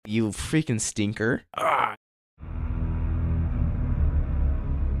you freaking stinker. Ah.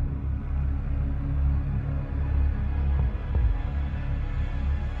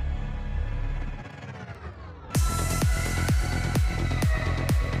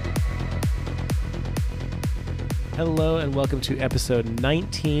 Hello and welcome to episode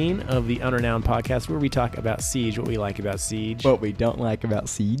 19 of the Unrenowned podcast, where we talk about Siege, what we like about Siege. What we don't like about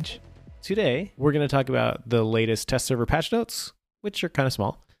Siege. Today, we're going to talk about the latest test server patch notes, which are kind of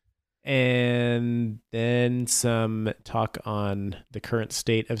small, and then some talk on the current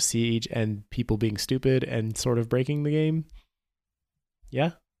state of Siege and people being stupid and sort of breaking the game.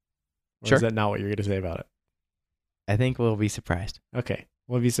 Yeah? Or Sure. is that not what you're going to say about it? I think we'll be surprised. Okay,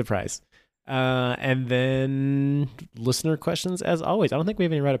 we'll be surprised. And then listener questions, as always. I don't think we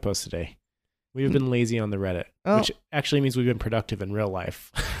have any Reddit posts today. We've been lazy on the Reddit, which actually means we've been productive in real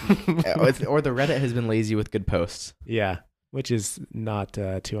life. Or the Reddit has been lazy with good posts. Yeah, which is not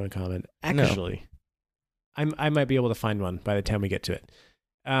too uncommon. Actually, I might be able to find one by the time we get to it.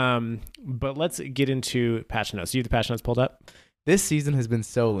 But let's get into patch notes. Do you have the patch notes pulled up? This season has been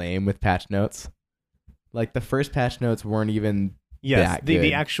so lame with patch notes. Like, the first patch notes weren't even that good.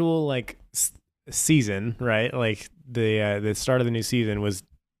 The actual like season, right? Like the start of the new season was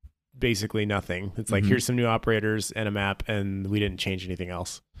basically nothing. It's like, here's some new operators and a map, and we didn't change anything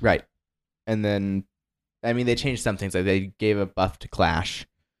else. Right. And then, I mean, they changed some things. Like, they gave a buff to Clash,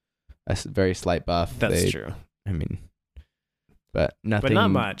 a very slight buff. That's true. I mean, but nothing. But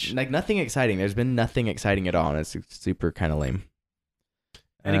not much. Like, nothing exciting. There's been nothing exciting at all, and it's super kind of lame.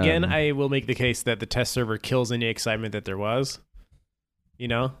 And again, I will make the case that the test server kills any excitement that there was. You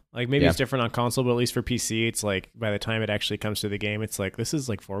know, like maybe it's different on console, but at least for PC, it's like by the time it actually comes to the game, it's like, this is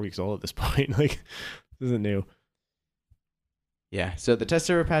like 4 weeks old at this point. Like, this isn't new. Yeah. So the test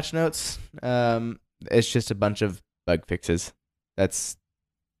server patch notes, it's just a bunch of bug fixes. That's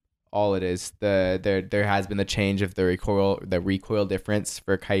all it is. There has been the change of the recoil difference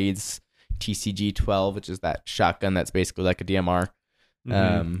for Kaid's TCG 12, which is that shotgun that's basically like a DMR.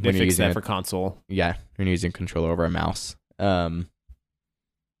 They fixed that for console. Yeah, when you're using controller over a mouse.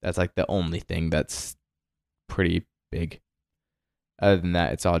 That's like the only thing that's pretty big. Other than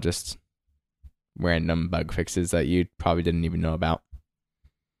that, it's all just random bug fixes that you probably didn't even know about.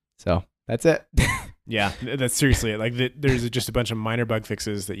 So that's it. Yeah, that's seriously it. Like, there's just a bunch of minor bug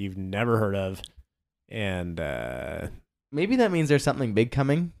fixes that you've never heard of, and maybe that means there's something big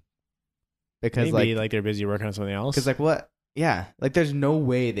coming. Because maybe like they're busy working on something else. Because like what? Yeah, like there's no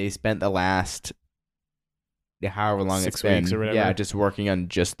way they spent the last however long 6 it's been, weeks or whatever. yeah, just working on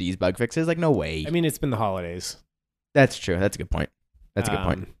just these bug fixes. Like, no way. I mean, it's been the holidays. That's true. That's a good point. That's a good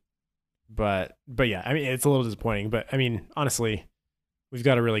point. But yeah, I mean, it's a little disappointing. But I mean, honestly, we've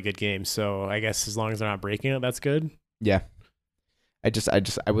got a really good game, so I guess as long as they're not breaking it, that's good. Yeah.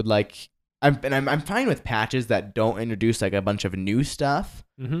 I would like. I'm fine with patches that don't introduce like a bunch of new stuff.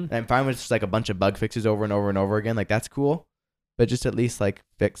 And I'm fine with just like a bunch of bug fixes over and over and over again. Like, that's cool. But just at least like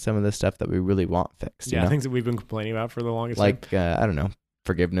fix some of the stuff that we really want fixed. Yeah, you know? things that we've been complaining about for the longest time. Like, I don't know,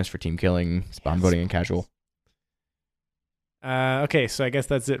 forgiveness for team killing, spawn voting, and casual. Okay, so I guess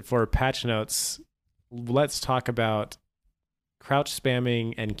that's it for patch notes. Let's talk about crouch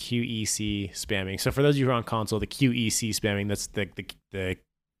spamming and QEC spamming. So for those of you who are on console, the QEC spamming, that's the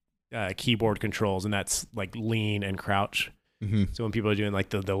keyboard controls, and that's like lean and crouch. So when people are doing like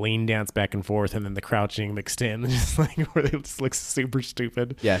the lean dance back and forth and then the crouching mixed in, just like where they just look super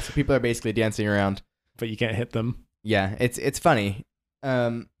stupid. Yeah, so people are basically dancing around, but you can't hit them. Yeah, it's funny.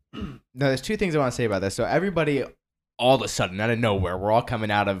 No, there's two things I want to say about this. So everybody, all of a sudden, out of nowhere, we're all coming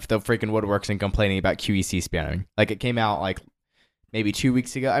out of the freaking woodworks and complaining about QEC spamming. Like, it came out like maybe 2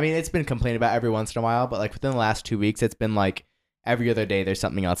 weeks ago. I mean, it's been complained about every once in a while, but like within the last 2 weeks, it's been like every other day there's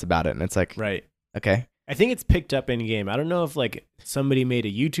something else about it, and it's like, right, okay. I think it's picked up in game. I don't know if like somebody made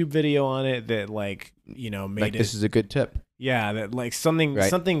a YouTube video on it that like, you know, made like, this is a good tip. Yeah, that like something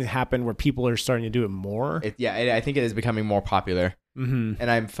happened where people are starting to do it more. I think it is becoming more popular. And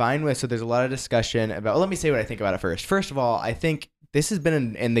I'm fine with, so there's a lot of discussion about, well, let me say what I think about it first. First of all, I think this has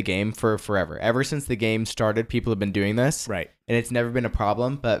been in the game for forever. Ever since the game started, people have been doing this. Right. And it's never been a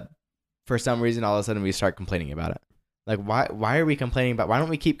problem, but for some reason, all of a sudden we start complaining about it. Like, why are we complaining about, why don't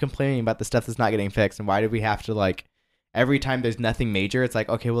we keep complaining about the stuff that's not getting fixed? And why do we have to, like, every time there's nothing major, it's like,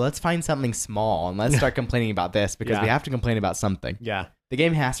 okay, well, let's find something small and let's start complaining about this because we have to complain about something. Yeah. The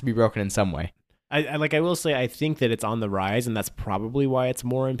game has to be broken in some way. I will say, I think that it's on the rise, and that's probably why it's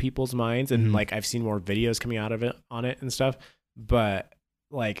more in people's minds. And like, I've seen more videos coming out of it on it and stuff, but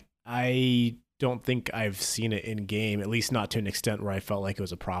like, I don't think I've seen it in game, at least not to an extent where I felt like it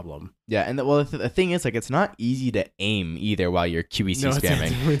was a problem. Yeah, and the thing is, like, it's not easy to aim either while you're QEC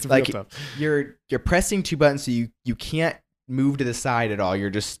spamming. It's like real tough. you're pressing two buttons, so you can't move to the side at all.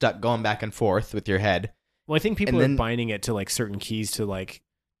 You're just stuck going back and forth with your head. Well, I think people are binding it to like certain keys to like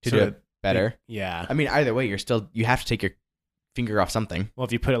to do it better. Yeah. I mean, either way, you have to take your finger off something. Well,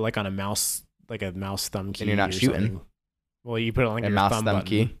 if you put it like on a mouse, like a mouse thumb key, and you're not shooting. Something. Well, you put it on like a your mouse thumb button.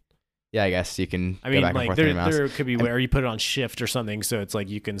 Key. Yeah, I guess you can. I mean, go back like and forth on your mouse. there could be where you put it on shift or something, so it's like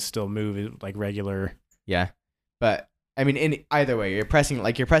you can still move it like regular. Yeah, but I mean, in either way, you're pressing an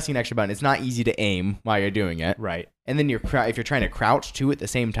extra button. It's not easy to aim while you're doing it, right? And then if you're trying to crouch too at the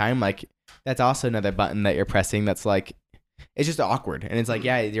same time, like that's also another button that you're pressing. That's like, it's just awkward, and it's like,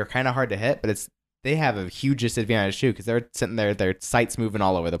 yeah, you're kind of hard to hit, but they have a huge disadvantage too because they're sitting there, their sights moving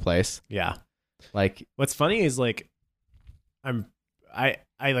all over the place. Yeah, like what's funny is like, I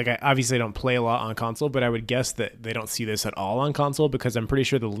obviously don't play a lot on console, but I would guess that they don't see this at all on console because I'm pretty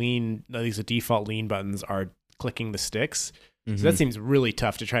sure at least the default lean buttons are clicking the sticks. Mm-hmm. So that seems really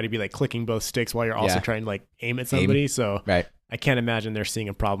tough to try to be like clicking both sticks while you're also trying to like aim at somebody. So right. I can't imagine they're seeing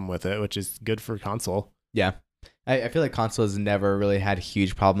a problem with it, which is good for console. Yeah. I feel like console has never really had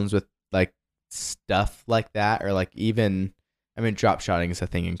huge problems with like stuff like that, or like even, I mean, drop shotting is a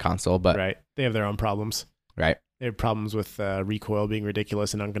thing in console, but right. They have their own problems. Right. They have problems with recoil being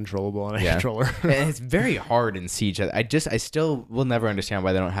ridiculous and uncontrollable on a controller. And it's very hard in Siege. I still will never understand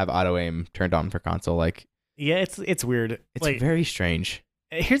why they don't have auto aim turned on for console. Like, yeah, it's weird. It's like, very strange.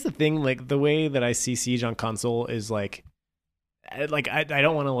 Here's the thing: like the way that I see Siege on console is like I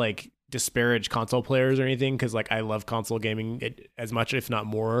don't want to like disparage console players or anything because like I love console gaming as much, if not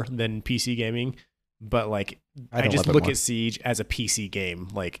more, than PC gaming. But like I just look at Siege as a PC game,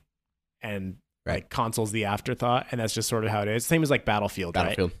 like and. Right. Like console's the afterthought, and that's just sort of how it is. Same as like Battlefield.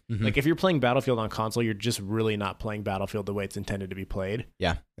 Right? Mm-hmm. Like if you're playing Battlefield on console, you're just really not playing Battlefield the way it's intended to be played.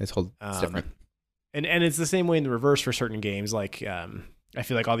 Yeah, it's different. And it's the same way in the reverse for certain games. Like I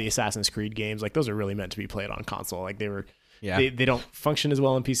feel like all the Assassin's Creed games, like those are really meant to be played on console. Like they don't function as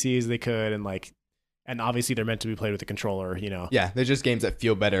well on PC as they could, and obviously they're meant to be played with a controller. You know. Yeah, they're just games that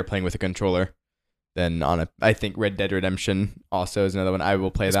feel better playing with a controller. Then I think Red Dead Redemption also is another one. I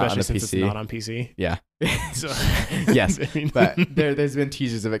will play that on the since PC. It's not on PC. Yeah. So, yes, but there's been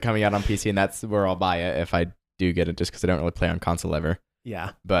teasers of it coming out on PC, and that's where I'll buy it if I do get it, just because I don't really play on console ever.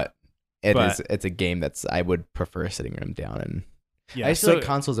 Yeah. But it's a game that's I would prefer sitting room down, and yeah, I just feel like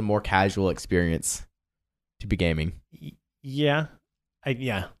console is a more casual experience to be gaming. Yeah.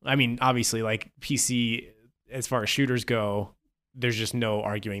 I mean, obviously, like PC, as far as shooters go, there's just no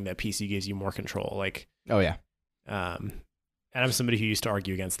arguing that PC gives you more control. Like, oh yeah. And I'm somebody who used to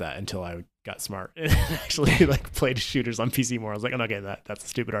argue against that until I got smart and actually like played shooters on PC more. I was like, I'm not getting that. That's a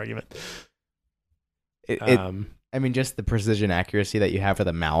stupid argument. I mean, just the precision accuracy that you have for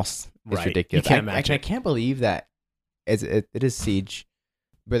the mouse is ridiculous. You can't imagine. I can't believe that it is Siege,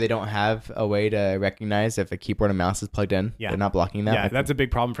 where they don't have a way to recognize if a keyboard and mouse is plugged in. Yeah. They're not blocking that. Yeah, that's a big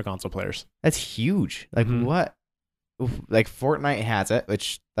problem for console players. That's huge. Like what? Like Fortnite has it,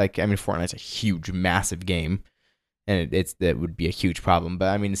 which like I mean Fortnite's a huge, massive game, and it would be a huge problem. But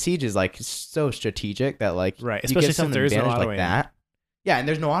I mean Siege is like so strategic that like right, especially since there is no auto aim. That. Yeah, and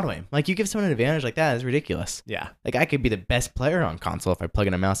there's no auto aim. Like you give someone an advantage like that, it's ridiculous. Yeah, like I could be the best player on console if I plug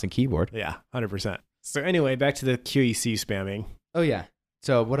in a mouse and keyboard. Yeah, 100%. So anyway, back to the QEC spamming. Oh yeah.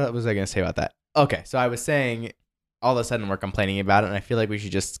 So what was I gonna say about that? Okay, so I was saying all of a sudden we're complaining about it, and I feel like we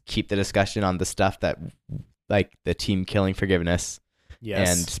should just keep the discussion on the stuff that. Like the team killing forgiveness, yes,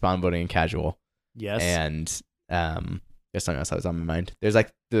 and spawn voting and casual, yes, and there's something else that was on my mind. There's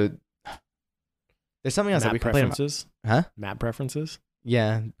like there's something else that we complain about. Huh? Map preferences.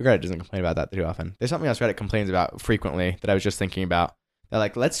 Yeah, Reddit doesn't complain about that too often. There's something else Reddit complains about frequently that I was just thinking about. They're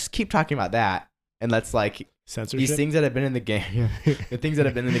like, let's keep talking about that, and let's like censorship. These things that have been in the game, the things that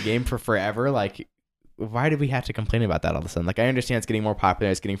have been in the game for forever. Like, why did we have to complain about that all of a sudden? Like, I understand it's getting more popular,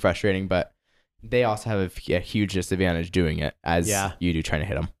 it's getting frustrating, but they also have a huge disadvantage doing it as you do trying to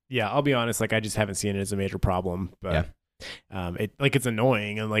hit them. Yeah, I'll be honest. Like I just haven't seen it as a major problem, but it's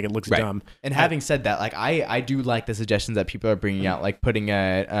annoying and like it looks dumb. And having said that, like I do like the suggestions that people are bringing out, like putting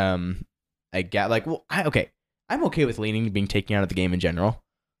a gap. Like, well, I'm okay with leaning being taken out of the game in general.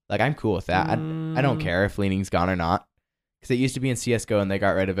 Like I'm cool with that. I don't care if leaning's gone or not, because it used to be in CS:GO and they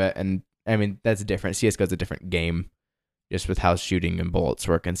got rid of it. And I mean that's different. CS:GO's a different game, just with how shooting and bullets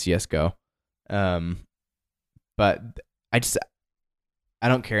work in CS:GO. But I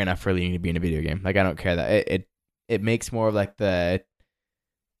don't care enough for leaning to be in a video game. Like I don't care that it makes more of like the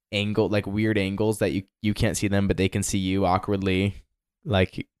angle, like weird angles that you can't see them, but they can see you awkwardly.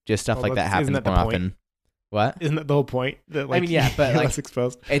 Like just stuff Well, like that isn't happens that the more point? often. What? Isn't that the whole point? That, like, I mean, yeah, but you're like less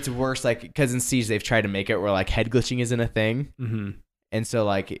exposed. it's worse, like because in Siege they've tried to make it where like head glitching isn't a thing, Mm-hmm. and so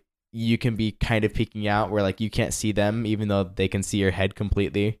like you can be kind of peeking out where like you can't see them even though they can see your head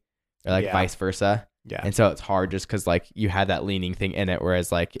completely, or like Yeah. vice versa. Yeah. And so it's hard just because like you had that leaning thing in it,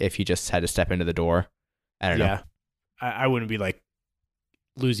 whereas like if you just had to step into the door, I don't know. Yeah. I wouldn't be like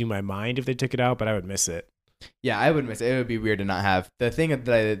losing my mind if they took it out, but I would miss it. Yeah, I would miss it. It would be weird to not have the thing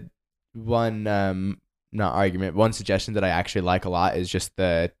that one suggestion that I actually like a lot is just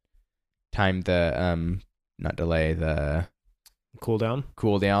the time not delay, the Cooldown.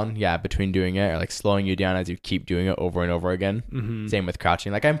 cooldown, yeah, between doing it, or like slowing you down as you keep doing it over and over again. Mm-hmm. Same with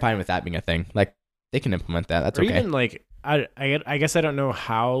crouching. Like I'm fine with that being a thing. Like they can implement that. That's Or okay. even like I guess I don't know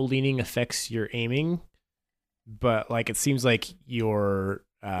how leaning affects your aiming, but like it seems like your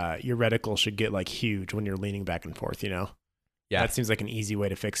reticle should get like huge when you're leaning back and forth, you know? Yeah. That seems like an easy way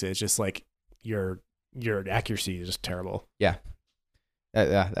to fix it. It's just like your accuracy is just terrible.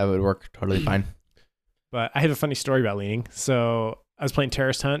 That would work totally fine. But I have a funny story about leaning. So I was playing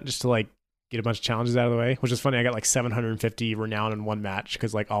Terrorist Hunt just to like get a bunch of challenges out of the way, which is funny. I got like 750 renown in one match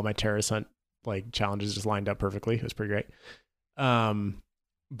because like all my Terrorist Hunt like challenges just lined up perfectly. It was pretty great.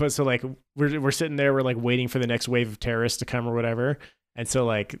 But so like we're sitting there, we're like waiting for the next wave of terrorists to come or whatever. And so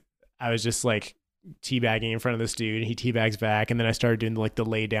like I was just like teabagging in front of this dude, and he teabags back, and then I started doing like the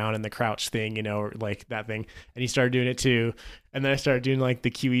lay down and the crouch thing, you know, or like that thing, and he started doing it too. And then I started doing like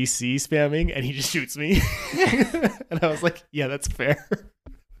the QEC spamming, and he just shoots me. And I was like, yeah, that's fair.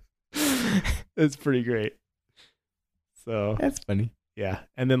 It's pretty great. So That's funny. yeah.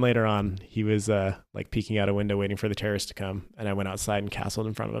 And then later on, he was like peeking out a window waiting for the terrorists to come, and I went outside and castled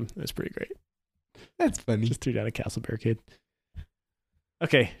in front of him. It was pretty great. That's funny. Just threw down a castle barricade.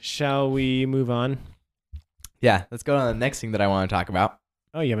 Okay, shall we move on? Yeah, let's go on to the next thing that I want to talk about.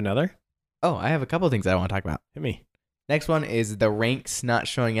 Oh, you have another? Oh, I have a couple of things I want to talk about. Hit me. Next one is the ranks not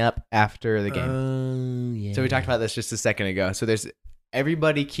showing up after the game. Yeah. So we talked about this just a second ago. So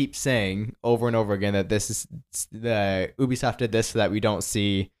everybody keeps saying over and over again that this is the Ubisoft did this so that we don't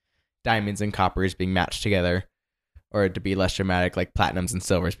see diamonds and coppers being matched together, or to be less dramatic, like platinums and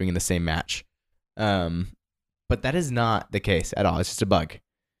silvers being in the same match. But that is not the case at all. It's just a bug.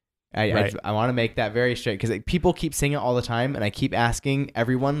 Right. I want to make that very straight because like, people keep saying it all the time, and I keep asking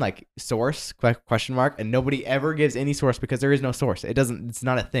everyone like source ? And nobody ever gives any source because there is no source. It's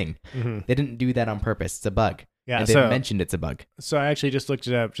not a thing. Mm-hmm. They didn't do that on purpose. It's a bug. Yeah. And they mentioned it's a bug. So I actually just looked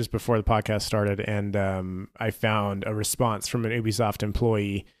it up just before the podcast started, and I found a response from an Ubisoft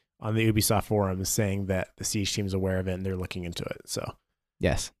employee on the Ubisoft forums saying that the Siege team's aware of it and they're looking into it. So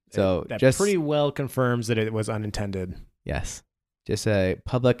Yes. So that just pretty well confirms that it was unintended. yes, just a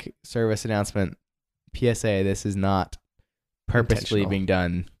public service announcement. PSA: This is not purposefully Intentional. being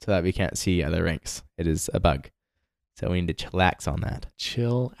done so that we can't see other ranks. It is a bug. So we need to chillax on that.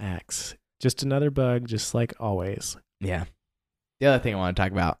 Chillax. Just another bug, just like always. Yeah. The other thing I want to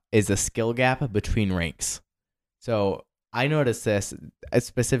talk about is the skill gap between ranks. So I noticed this.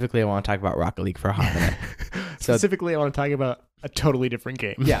 Specifically, I want to talk about Rocket League for a hot minute. So- Specifically, I want to talk about a totally different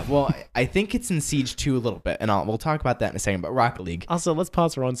game. Yeah, well, I think it's in Siege 2 a little bit, and we'll talk about that in a second, but Rocket League. Also, let's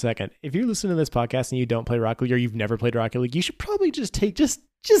pause for 1 second. If you're listening to this podcast and you don't play Rocket League, or you've never played Rocket League, you should probably just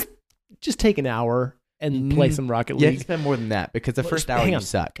take an hour and play some Rocket You have League. to spend more than that, because the Well, first just- hour hang you on.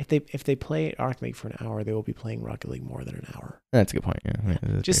 suck. If they play Rocket League for an hour, they will be playing Rocket League more than an hour. That's a good point. Yeah, that's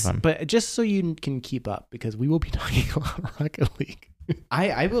pretty Just fun. but just so you can keep up, because we will be talking about Rocket League.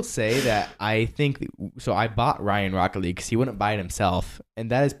 I will say that I think so. I bought Ryan Rocket League because he wouldn't buy it himself,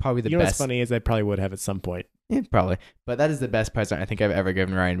 and that is probably the You know what's best. funny is I probably would have at some point. Yeah, probably, but that is the best present I think I've ever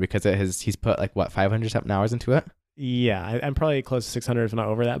given Ryan because he's put like what 500 something hours into it. Yeah, I'm probably close to 600 if not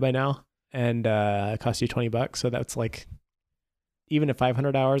over that by now, and it costs you $20. So that's like, even at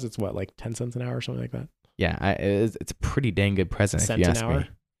 500 hours, it's what, like 10 cents an hour or something like that. Yeah, it's a pretty dang good present if Cent you an ask hour? me.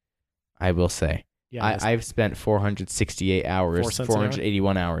 I will say. Yeah, I've spent 468 4 hours, cents an hour?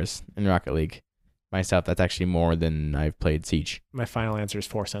 481 hours in Rocket League myself. That's actually more than I've played Siege. my final answer is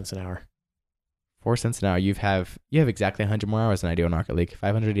 4 cents an hour. 4 cents an hour. You have exactly 100 more hours than I do in Rocket League.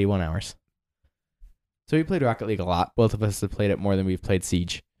 581 hours. So we played Rocket League a lot. Both of us have played it more than we've played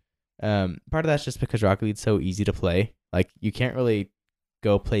Siege. Part of that's just because Rocket League's so easy to play. Like you can't really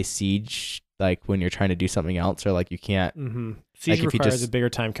go play Siege like when you're trying to do something else, or like you can't. Mm-hmm. Siege if you requires just- a bigger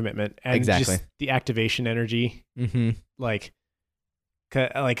time commitment, and Exactly. just the activation energy. Mm-hmm. Like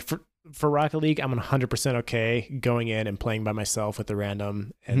for Rocket League, I'm 100% okay going in and playing by myself with the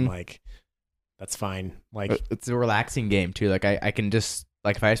random, and Mhm. like that's fine. Like It's a relaxing game too. Like I can just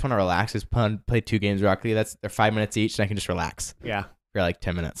like if I just want to relax, just play 2 games of Rocket League. They're 5 minutes each, and I can just relax. yeah, for like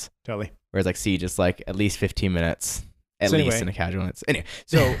 10 minutes. Totally. Whereas like Siege is like at least 15 minutes. At So least anyway. in a casual minutes. Anyway,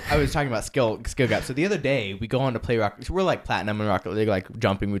 so I was talking about skill gap. So the other day we go on to play Rocket. So we're like Platinum and Rocket League, like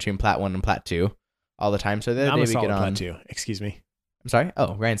jumping between Plat 1 and Plat 2 all the time. So the other I'm day a we solid get on. Plat 2. Excuse me. I'm sorry.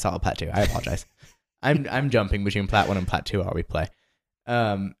 Oh, Ryan's solid Plat 2. I apologize. I'm jumping between Plat 1 and Plat 2 while we play.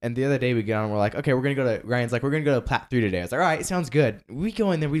 And the other day we get on and we're like, okay, Ryan's like, we're gonna go to Plat 3 today. I was like, all right, sounds good. We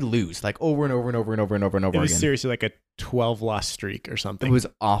go in there, we lose like over and over and over and over and over and over It was again. seriously like a 12 loss streak or something. It was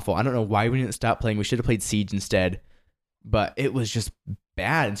awful. I don't know why we didn't stop playing. We should have played Siege instead, but it was just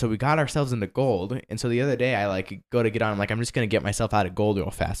bad. And so we got ourselves into gold. And so the other day I like go to get on. I'm like, I'm just gonna get myself out of gold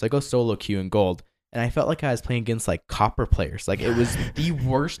real fast. So I go solo queue in gold. And I felt like I was playing against like copper players. Like it was the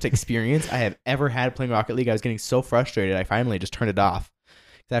worst experience I have ever had playing Rocket League. I was getting so frustrated. I finally just turned it off.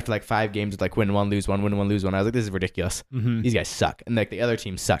 Because after like 5 games with like win one, lose one, win one, lose one, I was like, this is ridiculous. Mm-hmm. These guys suck. And like the other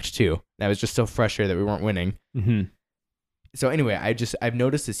team sucked too. And I was just so frustrated that we weren't winning. Mm-hmm. So anyway, I've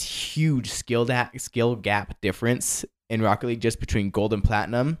noticed this huge skill gap difference in Rocket League just between gold and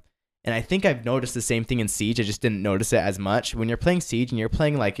platinum. And I think I've noticed the same thing in Siege. I just didn't notice it as much. When you're playing Siege and you're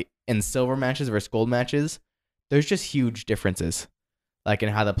playing like in silver matches versus gold matches, there's just huge differences. Like in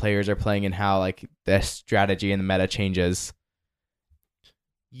how the players are playing and how like the strategy and the meta changes.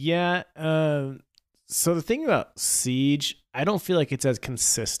 Yeah. So the thing about Siege, I don't feel like it's as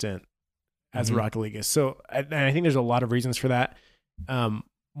consistent as Mhm. Rocket League is. So and I think there's a lot of reasons for that.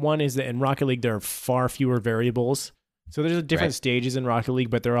 One is that in Rocket League there are far fewer variables. So there's different Right. stages in Rocket League,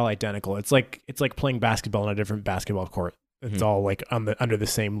 but they're all identical. It's like playing basketball on a different basketball court. It's Mhm. all like under the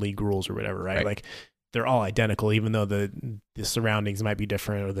same league rules or whatever, right? Right. Like they're all identical, even though the surroundings might be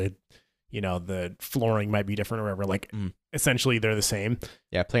different or the flooring might be different or whatever. Like Mm. essentially they're the same.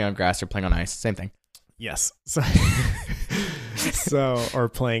 Yeah, playing on grass or playing on ice, same thing. Yes. So or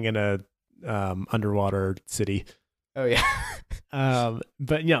playing in a underwater city. Oh yeah.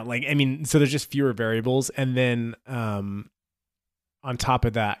 But yeah, like I mean, so there's just fewer variables, and then on top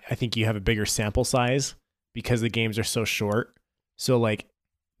of that, I think you have a bigger sample size because the games are so short. So like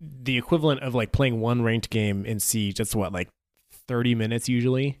the equivalent of like playing one ranked game in Siege, that's what, like 30 minutes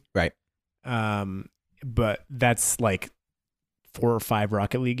usually. Right. But that's like 4 or 5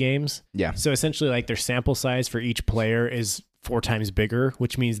 Rocket League games. Yeah. So essentially like their sample size for each player is 4 times bigger,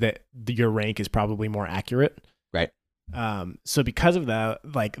 which means that your rank is probably more accurate. Right. So because of that,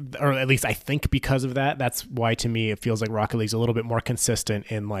 like, or at least I think because of that, that's why to me it feels like Rocket League's a little bit more consistent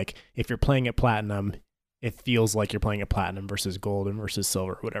in like if you're playing at platinum, it feels like you're playing at platinum versus gold and versus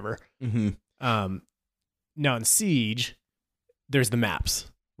silver, whatever. Mm-hmm. Now in Siege, there's the maps,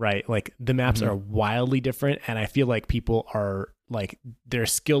 right? Like the maps Mhm. are wildly different, and I feel like people are like their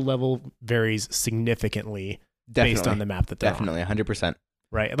skill level varies significantly based on the map that they're on, Definitely, 100%.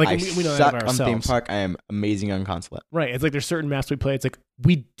 right? Like I we know that suck of on ourselves. theme park. I am amazing on consulate. Right. It's like there's certain maps we play. It's like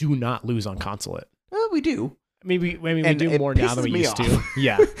we do not lose on consulate. We do. We And do it more now than pisses we me used to. off.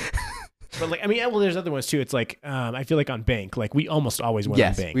 Yeah. But like, I mean, well, there's other ones too. It's like, I feel like on Bank, like we almost always win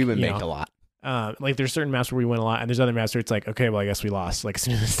Yes, on Bank. we win you bank know? a lot. Like there's certain maps where we win a lot, and there's other maps where it's like, okay, well, I guess we lost. Like as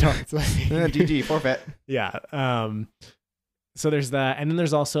soon as it starts, like, GG, forfeit. yeah. So there's that, and then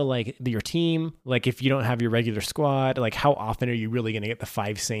there's also like your team. Like if you don't have your regular squad, like how often are you really going to get the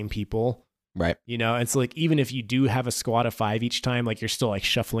 5 same people? Right. You know, it's like even if you do have a squad of 5 each time, like you're still like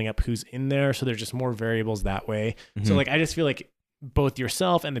shuffling up who's in there. So there's just more variables that way. So Mhm. like I just feel like both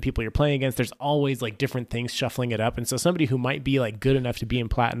yourself and the people you're playing against, there's always like different things shuffling it up. And so somebody who might be like good enough to be in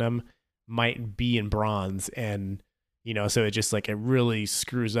platinum might be in bronze. And, you know, so it just like it really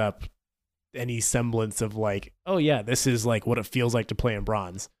screws up any semblance of like, oh yeah, this is like what it feels like to play in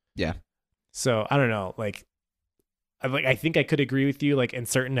bronze. Yeah. So I don't know, like I think I could agree with you, like in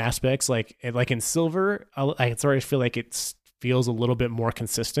certain aspects, like in silver, I sort of feel like it feels a little bit more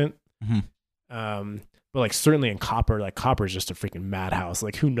consistent. Mhm. But like certainly in copper, like copper is just a freaking madhouse.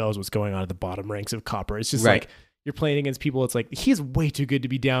 Like who knows what's going on at the bottom ranks of copper? It's just Right. like you're playing against people. It's like he's way too good to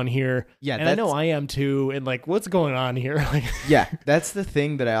be down here, Yeah, and I know I am too. And like, what's going on here? Like, Yeah, that's the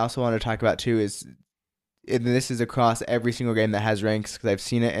thing that I also want to talk about too. And this is across every single game that has ranks because I've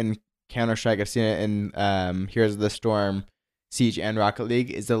seen it in Counter-Strike. I've seen it in Heroes of the Storm, Siege, and Rocket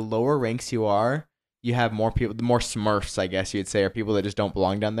League. Is the lower ranks you are, you have more people, the more Smurfs, I guess you'd say, or people that just don't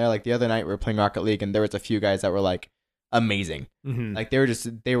belong down there. Like the other night we were playing Rocket League, and there was a few guys that were like amazing. mhm. Like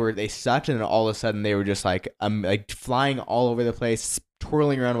they sucked, and then all of a sudden they were just like flying all over the place,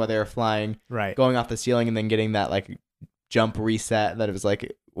 twirling around while they were flying, Right. going off the ceiling, and then getting that like jump reset. That it was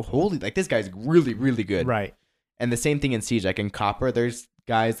like, holy, like this guy's really, really good. Right. And the same thing in Siege. Like in Copper, there's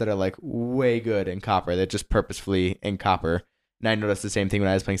guys that are like way good in Copper that just purposefully in Copper. And I noticed the same thing when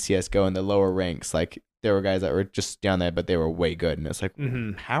I was playing CSGO in the lower ranks. Like, there were guys that were just down there, but they were way good. And it's like,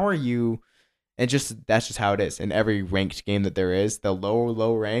 how are you? And that's just how it is. In every ranked game that there is, the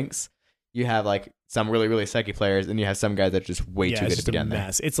low ranks, you have like some really, really sucky players, and you have some guys that are just way too good to be down there.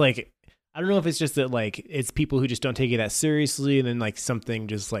 It's like, I don't know if it's just that like it's people who just don't take it that seriously, and then like something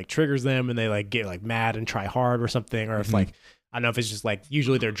just like triggers them and they like get like mad and try hard or something, or if like, I don't know if it's just like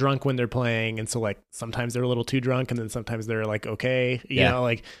usually they're drunk when they're playing, and so like sometimes they're a little too drunk, and then sometimes they're like okay, you know,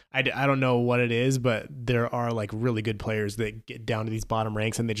 like I don't know what it is, but there are like really good players that get down to these bottom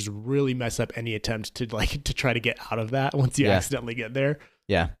ranks and they just really mess up any attempt to like to try to get out of that once you accidentally get there.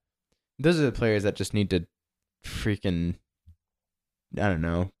 Yeah, those are the players that just need to freaking, I don't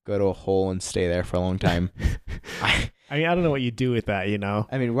know, go to a hole and stay there for a long time. I mean, I don't know what you do with that, you know.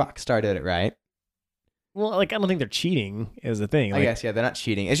 I mean, Rockstar did it right. Well, like, I don't think they're cheating is the thing. Like, I guess, yeah, they're not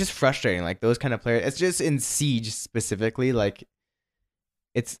cheating. It's just frustrating. Like, those kind of players, it's just in Siege specifically, like,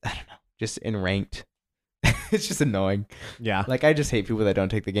 it's, I don't know, just in ranked. It's just annoying. Yeah. Like, I just hate people that don't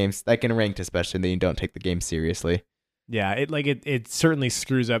take the games, like in ranked especially, that you don't take the game seriously. Yeah, it certainly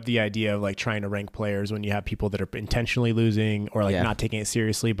screws up the idea of like trying to rank players when you have people that are intentionally losing or like not taking it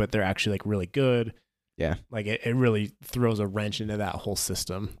seriously, but they're actually like really good. Yeah. Like it really throws a wrench into that whole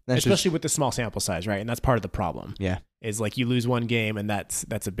system, especially with the small sample size, right? And that's part of the problem. Yeah. Is like you lose one game and that's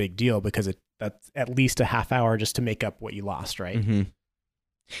a big deal because that's at least a half hour just to make up what you lost, right? Mm-hmm.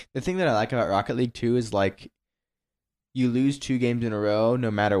 The thing that I like about Rocket League too is like you lose 2 games in a row,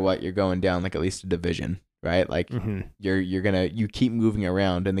 no matter what, you're going down like at least a division, right? Like you keep moving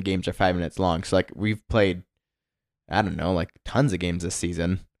around and the games are 5 minutes long. So like we've played, I don't know, like tons of games this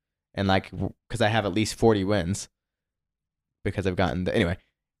season. And like, because I have at least 40 wins because I've gotten anyway,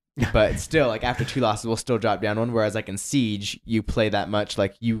 but still like after 2 losses, we'll still drop down 1. Whereas like in Siege, you play that much,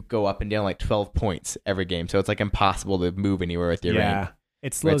 like you go up and down like 12 points every game. So it's like impossible to move anywhere with your rank.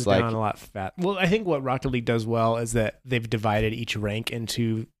 It slows down a lot fast. Well, I think what Rocket League does well is that they've divided each rank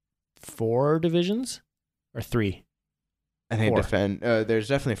into 4 divisions or 3. I think there's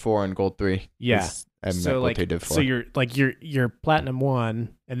definitely 4 in Gold 3. Yeah. So like, so you're Platinum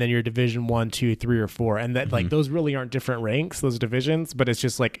 1, and then you're Division 1, 2, 3, or 4, and that like those really aren't different ranks, those divisions, but it's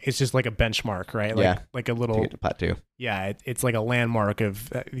just like a benchmark, right? Like, like a little to get to Plateau. Yeah, it's like a landmark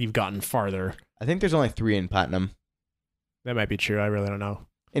of you've gotten farther. I think there's only 3 in Platinum. That might be true. I really don't know.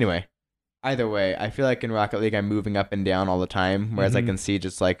 Anyway, either way, I feel like in Rocket League I'm moving up and down all the time, whereas I can see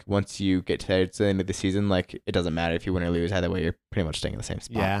just like once you get to the end of the season, like it doesn't matter if you win or lose. Either way, you're pretty much staying in the same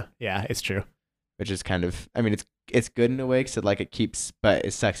spot. Yeah, it's true. Which is kind of, I mean, it's good in a way because like it keeps, but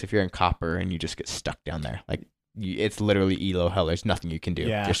it sucks if you're in Copper and you just get stuck down there. Like it's literally elo hell. There's nothing you can do.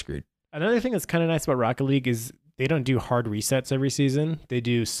 You're screwed. Another thing that's kind of nice about Rocket League is they don't do hard resets every season. They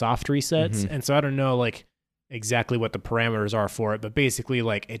do soft resets, and so I don't know like exactly what the parameters are for it, but basically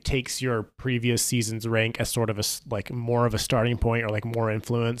like it takes your previous season's rank as sort of a like more of a starting point or like more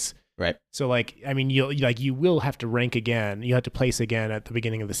influence. Right. So like, I mean, you will have to rank again. You have to place again at the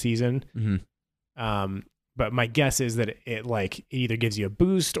beginning of the season. But my guess is that it either gives you a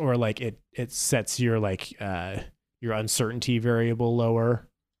boost or like it sets your like your uncertainty variable lower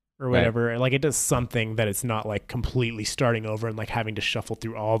or whatever. Right. Like it does something that it's not like completely starting over and like having to shuffle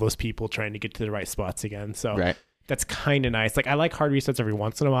through all those people trying to get to the right spots again. So that's kind of nice. Like I like hard resets every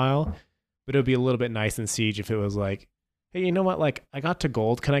once in a while, but it would be a little bit nice in Siege if it was like, hey, you know what? Like I got to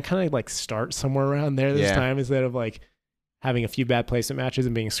gold. Can I kind of like start somewhere around there this time instead of like having a few bad placement matches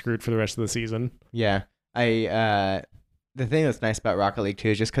and being screwed for the rest of the season? Yeah. The thing that's nice about Rocket League too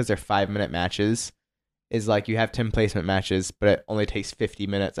is just because they're 5-minute matches is like you have 10 placement matches, but it only takes 50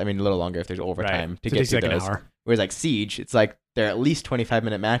 minutes. I mean, a little longer if there's overtime to get through those. Whereas like Siege, it's like they're at least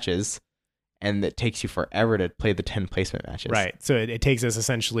 25-minute matches, and it takes you forever to play the 10 placement matches. Right. So it takes us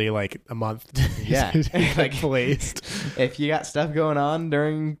essentially like a month to like placed. If you got stuff going on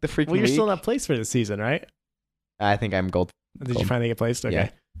during the freaking you're week, still not placed for this season, right? I think I'm gold. Did you finally get placed? Okay. Yeah.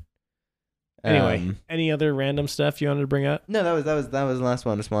 Anyway, any other random stuff you wanted to bring up? No, that was the last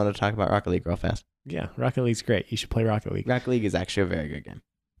one. I just wanted to talk about Rocket League real fast. Yeah, Rocket League's great. You should play Rocket League. Rocket League is actually a very good game.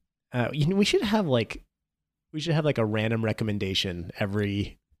 We should have like a random recommendation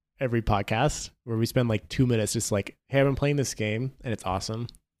every podcast where we spend like 2 minutes just like, hey, I've been playing this game and it's awesome.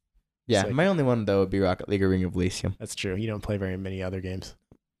 Yeah, my only one though would be Rocket League or Ring of Elysium. That's true. You don't play very many other games.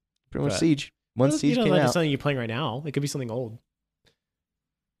 Pretty much Siege. Once Siege came out. Something you're playing right now. It could be something old.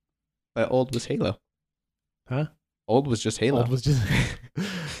 But old was Halo. Huh? Old was just Halo. Old was just.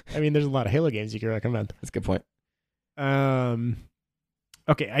 I mean, there's a lot of Halo games you can recommend. That's a good point.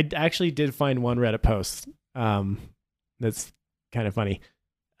 Okay, I actually did find one Reddit post. That's kind of funny.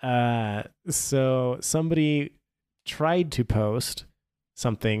 So somebody tried to post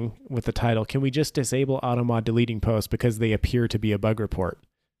something with the title, "Can we just disable Automod deleting posts because they appear to be a bug report?"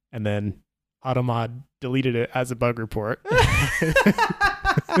 And then Automod deleted it as a bug report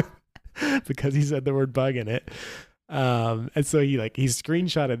because he said the word bug in it. And so he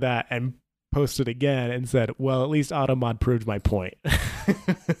screenshotted that and posted again and said, "Well, at least Automod proved my point."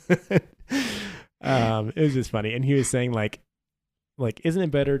 It was just funny. And he was saying like, isn't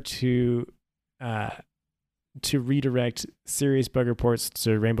it better to redirect serious bug reports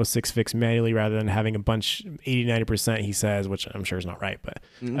to Rainbow Six Fix manually rather than having a bunch, 80-90%, he says, which I'm sure is not right, but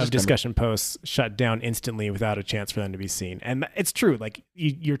of discussion posts shut down instantly without a chance for them to be seen. And it's true. Like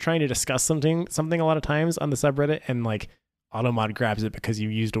you're trying to discuss something a lot of times on the subreddit, and like Automod grabs it because you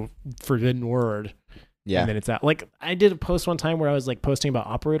used a forbidden word. Yeah. And then it's out. Like I did a post one time where I was like posting about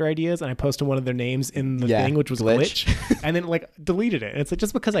operator ideas, and I posted one of their names in the thing, which was glitch. And then like deleted it. And it's like,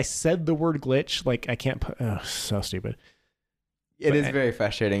 just because I said the word glitch, like I can't put, so stupid. It is very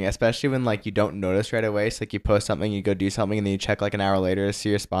frustrating, especially when like you don't notice right away. So like you post something, you go do something, and then you check like an hour later to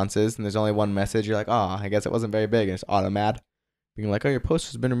see responses, and there's only one message. You're like, oh, I guess it wasn't very big. And it's Automad being like, oh, your post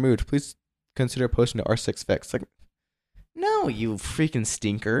has been removed. Please consider posting to R6 Fix. Like, no, you freaking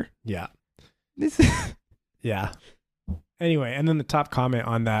stinker. Yeah. Yeah. Anyway, and then the top comment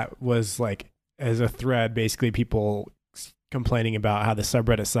on that was like, as a thread, basically people complaining about how the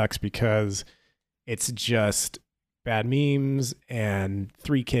subreddit sucks because it's just bad memes and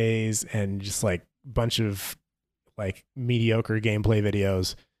 3Ks and just like a bunch of like mediocre gameplay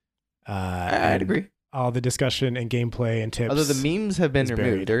videos. I'd agree. All the discussion and gameplay and tips. Although the memes have been removed.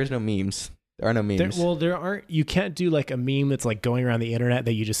 buried. There is no memes. There are no memes. There aren't. You can't do like a meme that's like going around the internet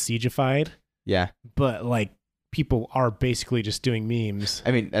that you just siegified. Yeah. But like people are basically just doing memes.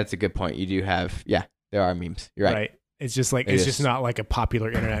 I mean, that's a good point. You do have, there are memes. You're right. Right. It's just like, it's just not like a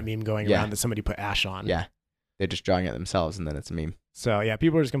popular internet meme going around that somebody put ash on. Yeah. They're just drawing it themselves and then it's a meme. So yeah,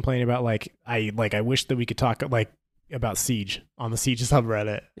 people are just complaining about like, I wish that we could talk like about Siege on the Siege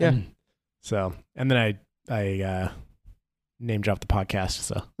subreddit. Yeah. And then I name dropped the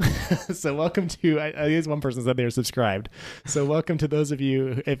podcast. So welcome to, I guess one person said they were subscribed. So welcome to those of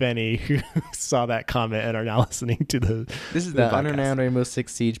you, if any, who saw that comment and are now listening to This is the Unrenowned Rainbow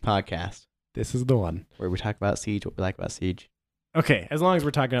Six Siege podcast. This is the one where we talk about Siege, what we like about Siege. Okay, as long as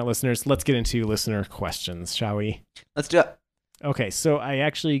we're talking about listeners, let's get into listener questions, shall we? Let's do it. Okay, so I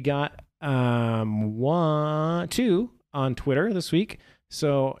actually got two on Twitter this week.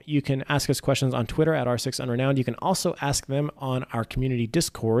 So you can ask us questions on Twitter at R6Unrenowned. You can also ask them on our community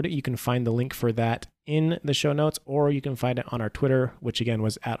Discord. You can find the link for that in the show notes, or you can find it on our Twitter, which again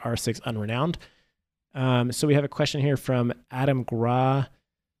was at R6Unrenowned. So we have a question here from Adam Gra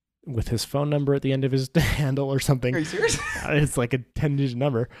with his phone number at the end of his handle or something. Are you serious? It's like a 10-digit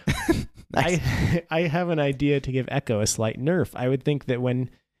number. Nice. I have an idea to give Echo a slight nerf. I would think that when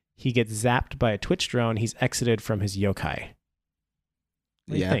he gets zapped by a Twitch drone, he's exited from his yokai.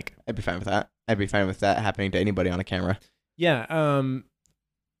 What do you think? I'd be fine with that. I'd be fine with that happening to anybody on a camera. Yeah.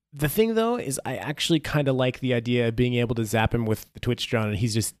 The thing, though, is I actually kind of like the idea of being able to zap him with the Twitch drone and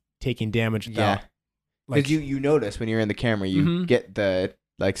he's just taking damage without... Yeah. Because you notice when you're in the camera, you get the...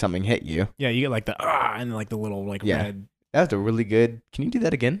 like something hit you. Yeah, you get like the and like the little like red. That was a really good. Can you do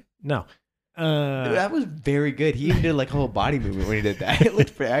that again? No. Dude, that was very good. He even did like a whole body movement when he did that. It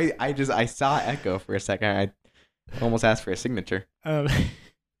looked pretty, I saw Echo for a second. I almost asked for a signature. I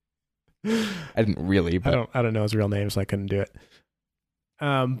didn't really, but I don't know his real name, so I couldn't do it.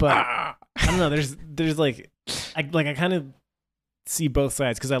 But I don't know. There's like I kind of see both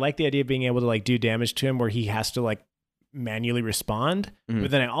sides because I like the idea of being able to like do damage to him where he has to like manually respond, but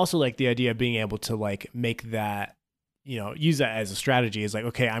then I also like the idea of being able to like make that, use that as a strategy. Is like,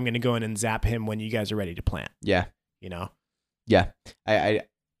 okay, I'm going to go in and zap him when you guys are ready to plant. Yeah. Yeah. I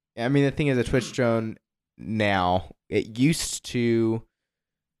mean, the thing is, a Twitch drone now, it used to,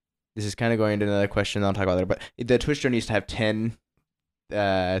 this is kind of going into another question I'll talk about later, but the Twitch drone used to have 10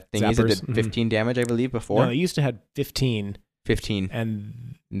 thingies that did 15 damage, I believe, before. No, it used to have 15. 15.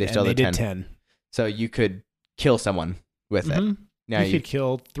 And they still did 10. So you could kill someone with it. Now you could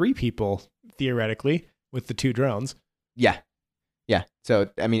kill 3 people theoretically with the 2 drones. Yeah. So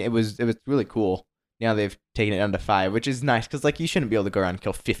I mean, it was really cool. Now they've taken it down to 5, which is nice because like you shouldn't be able to go around and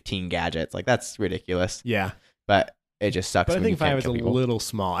kill 15 gadgets. Like that's ridiculous. Yeah. But it just sucks. But I think 5 is a people. little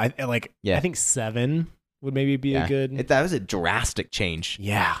small. I think 7 would maybe be a good. That was a drastic change.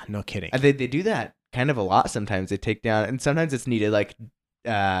 Yeah. No kidding. They do that kind of a lot. Sometimes they take down, and sometimes it's needed. Like,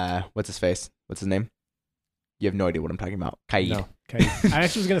 what's his face? What's his name? You have no idea what I'm talking about. Kaid. No, Kaid. I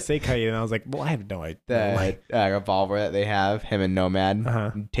actually was going to say Kaid, and I was like, well, I have no idea. The revolver that they have, him and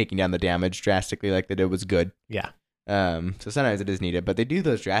Nomad, taking down the damage drastically like they did was good. Yeah. So sometimes it is needed, but they do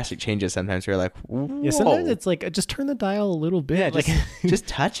those drastic changes sometimes where you're like, whoa. Yeah, sometimes it's like just turn the dial a little bit. Yeah, like just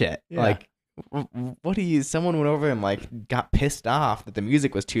touch it. Yeah. Like, what do you? Someone went over and like got pissed off that the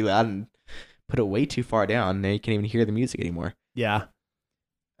music was too loud and put it way too far down. Now you can't even hear the music anymore. yeah.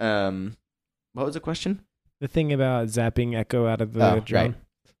 What was the question? The thing about zapping echo out of the drone. Right.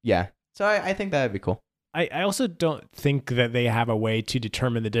 Yeah. So I think that would be cool. I also don't think that they have a way to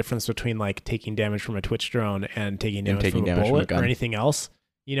determine the difference between like taking damage from a Twitch drone and taking damage from a bullet or anything else.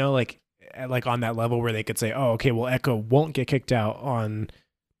 You know, like on that level where they could say, oh, okay, well, echo won't get kicked out on,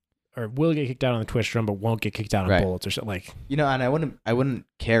 or will get kicked out on the Twitch drone, but won't get kicked out on bullets or something. Like, you know, and I wouldn't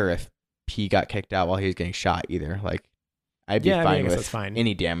care if he got kicked out while he was getting shot either. Like, I'd be fine with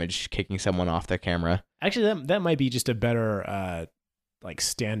any damage kicking someone off their camera. Actually, that might be just a better like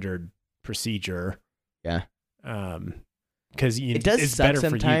standard procedure. Yeah. Because it does suck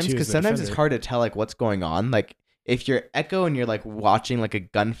sometimes because sometimes it's hard to tell like what's going on. Like if you're echo and you're like watching like a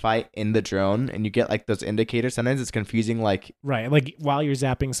gunfight in the drone and you get like those indicators, sometimes it's confusing. Like like while you're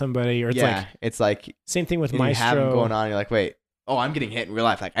zapping somebody, or it's like same thing with Maestro. You have them going on. You're like, wait, oh, I'm getting hit in real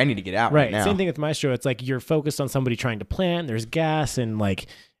life. Like I need to get out right now. Same thing with Maestro. It's like you're focused on somebody trying to plant. There's gas and like.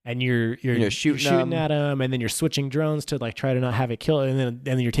 And you're shooting at them, and then you're switching drones to like try to not have it kill, and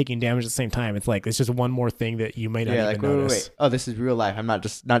then you're taking damage at the same time. It's like it's just one more thing that you might not even notice. Wait. Oh, this is real life. I'm not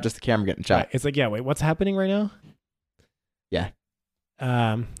just the camera getting shot. Right. It's like wait, what's happening right now? Yeah.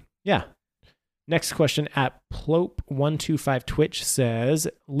 Yeah. Next question at Plope125 Twitch says,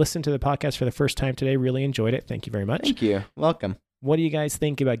 listen to the podcast for the first time today. Really enjoyed it. Thank you very much. Thank you. Welcome. What do you guys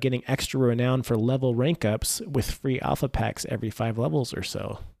think about getting extra renown for level rank ups with free alpha packs every 5 levels or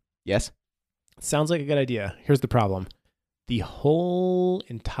so? Yes. Sounds like a good idea. Here's the problem. The whole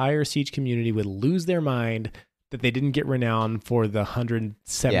entire Siege community would lose their mind that they didn't get renown for the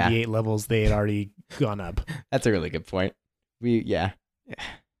 178 levels they had already gone up. That's a really good point. I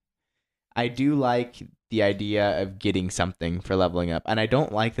do like the idea of getting something for leveling up. And I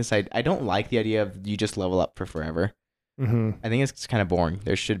don't like this. I don't like the idea of you just level up for forever. Mm-hmm. I think it's kind of boring.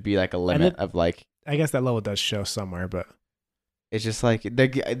 There should be like a limit of like... I guess that level does show somewhere, but... It's just like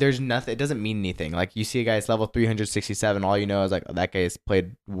there's nothing. It doesn't mean anything. Like you see a guy's level 367, all you know is like that guy's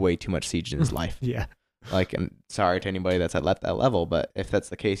played way too much Siege in his life. Yeah. Like I'm sorry to anybody that's at that level, but if that's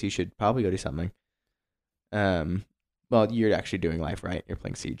the case, you should probably go do something. Well, you're actually doing life, right? You're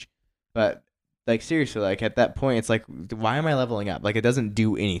playing Siege, but like seriously, like at that point, it's like why am I leveling up? Like it doesn't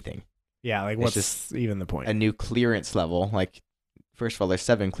do anything. Yeah. Like what's just even the point? A new clearance level. Like first of all, there's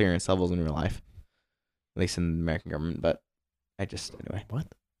 7 clearance levels in real life, at least in the American government, but. Anyway. What?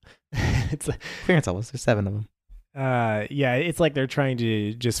 It's like clearance levels. There's 7 of them. Yeah, it's like they're trying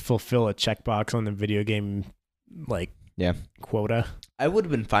to just fulfill a checkbox on the video game, like quota. I would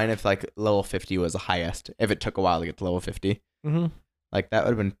have been fine if like level 50 was the highest. If it took a while to get to level 50, like that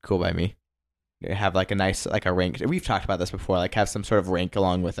would have been cool by me. Have like a nice like a rank. We've talked about this before. Like have some sort of rank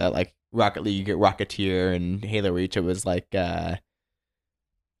along with it. Like Rocket League, you get Rocketeer, and Halo Reach. It was like what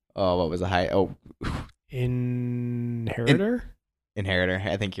was the high? Inheritor? Inheritor.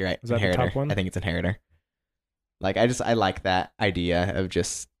 I think you're right. Is that Inheritor. the top one? I think it's Inheritor. Like I like that idea of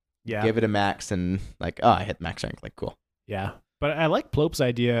just give it a max and like I hit max rank. Like cool. Yeah, but I like Plope's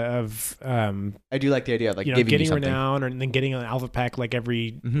idea of I do like the idea of like getting renown and then getting an alpha pack like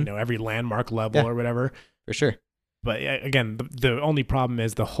every every landmark level or whatever. For sure. But again, the only problem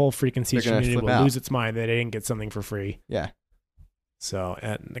is the whole freaking Siege community will lose its mind that they didn't get something for free. Yeah. So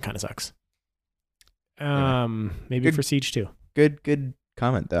it kind of sucks. Maybe good, for Siege too. Good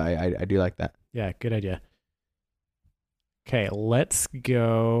comment though. I do like that. Yeah, good idea. Okay, let's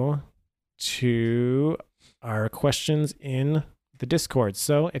go to our questions in the Discord.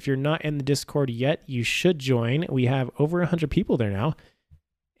 So if you're not in the Discord yet, you should join. We have over 100 people there now.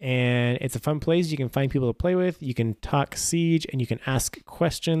 And it's a fun place. You can find people to play with. You can talk Siege and you can ask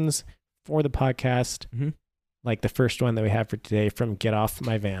questions for the podcast. Like the first one that we have for today from Get Off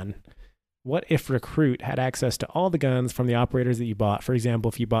My Van. What if Recruit had access to all the guns from the operators that you bought? For example,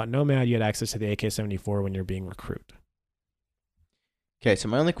 if you bought Nomad, you had access to the AK-74 when you're being Recruit. Okay, so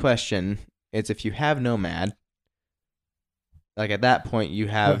my only question is if you have Nomad, like at that point you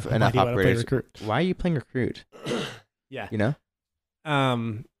have enough operators. Why are you playing Recruit? Yeah. You know?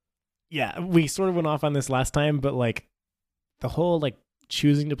 Yeah, we sort of went off on this last time, but like the whole like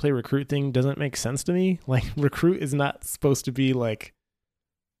choosing to play Recruit thing doesn't make sense to me. Like Recruit is not supposed to be like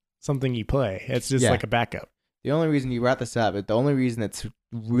something you play. It's just like a backup. The only reason you brought this up, the only reason it's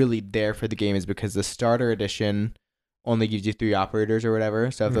really there for the game is because the starter edition only gives you 3 operators or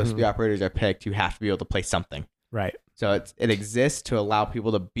whatever. So if those 3 operators are picked, you have to be able to play something. Right. So it exists to allow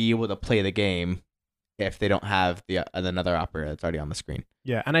people to be able to play the game if they don't have the another operator that's already on the screen.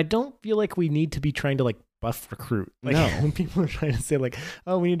 Yeah, and I don't feel like we need to be trying to like buff recruit. Like, No. when people are trying to say like,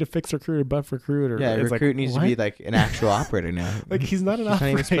 oh, we need to fix recruit or buff recruit, or Yeah, it's recruit like, needs what? to be like an actual operator now. Like he's not an He's not even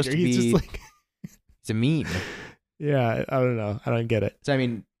operator. supposed to He's be- just like, It's a meme. yeah, I don't know. I don't get it. So I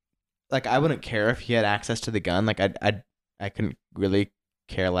mean, like I wouldn't care if he had access to the gun. Like I couldn't really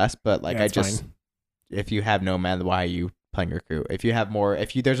care less. But like Yeah, I it's just, fine. if you have Nomad, why are you playing recruit? If you have more,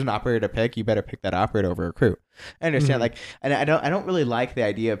 there's an operator to pick, you better pick that operator over recruit. I understand. Mhm. Like, and I don't really like the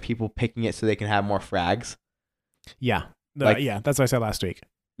idea of people picking it so they can have more frags. Yeah, Like- yeah, that's what I said last week.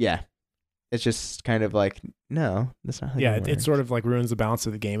 Yeah, it's just kind of like no, that's not. How Yeah, it it works. sort of like ruins the balance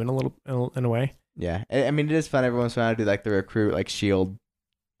of the game in a way. Yeah, I mean, it is fun every once in a while to do like the recruit, like shield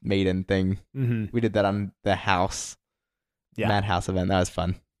maiden thing. Mm-hmm. We did that on the house, Yeah. Madhouse event. That was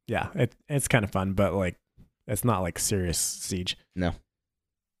fun. Yeah, it's kind of fun, but like it's not like serious siege. No.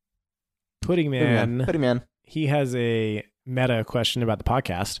 Pudding Man, Putty man. he has a meta question about the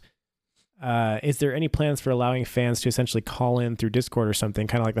podcast. Is there any plans for allowing fans to essentially call in through Discord or something,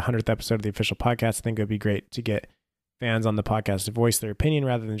 kind of like the 100th episode of the official podcast? I think it would be great to get fans on the podcast to voice their opinion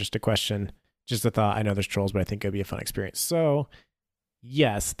rather than just a question. Just a thought. I know there's trolls, but I think it would be a fun experience. So,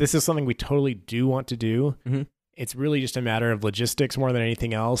 yes, this is something we totally do want to do. Mhm. It's really just a matter of logistics more than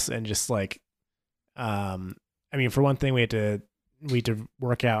anything else, and just like, I mean, for one thing, we had to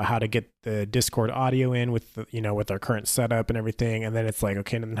work out how to get the Discord audio in with with our current setup and everything, and then it's like,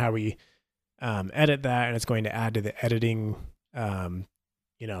 okay, and then how we edit that, and it's going to add to the editing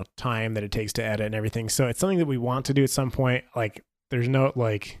time that it takes to edit and everything. So it's something that we want to do at some point. Like there's no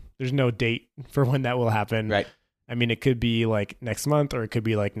date for when that will happen. Right. I mean, it could be like next month or it could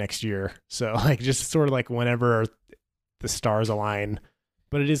be like next year. So like just sort of like whenever the stars align.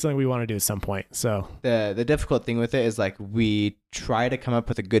 But it is something we want to do at some point. So The difficult thing with it is like we try to come up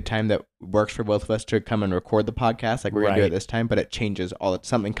with a good time that works for both of us to come and record the podcast. Like we're gonna do it Right. this time, but it changes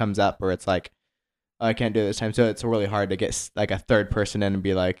something comes up or it's like, oh, I can't do it this time. So it's really hard to get like a third person in and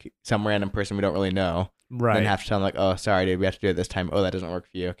be like some random person we don't really know. right. And then have to tell them like, oh, sorry, dude, we have to do it this time. Oh, that doesn't work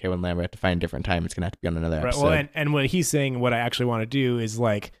for you. Okay, well, then we have to find a different time. It's gonna have to be on another Right. episode. Well, and what he's saying, what I actually want to do is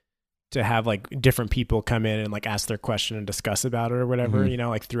like to have like different people come in and like ask their question and discuss about it or whatever, Mhm.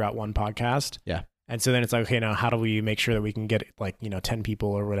 like throughout one podcast. Yeah. And so then it's like, okay, now how do we make sure that we can get like, 10 people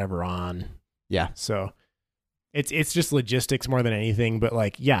or whatever on? Yeah. So it's just logistics more than anything, but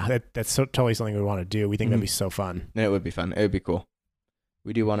like, yeah, that's totally something we want to do. We think that'd be so fun. And it would be fun. It would be cool.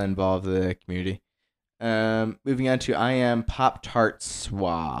 We do want to involve the community. Moving on to I Am Pop Tart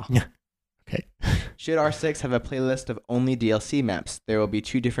Swa. Okay. Should R6 have a playlist of only DLC maps? There will be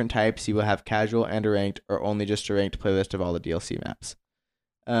 2 different types. You will have casual and a ranked, or only just a ranked playlist of all the DLC maps.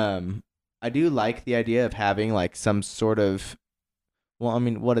 I do like the idea of having like some sort of, well, I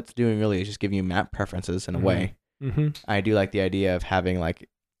mean, what it's doing really is just giving you map preferences in a Mhm. way. Mm-hmm. I do like the idea of having like,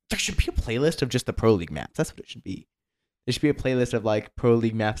 there should be a playlist of just the Pro League maps. That's what it should be. There should be a playlist of like Pro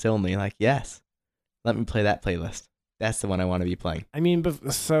League maps only. Like, yes, let me play that playlist. That's the one I want to be playing. I mean,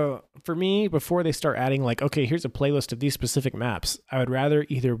 so for me, before they start adding like, okay, here's a playlist of these specific maps, I would rather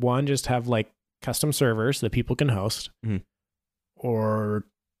either one, just have like custom servers that people can host, Mhm. or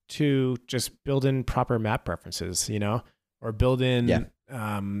 2, just build in proper map preferences, or build in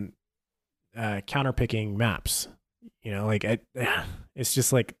counter picking maps, like it's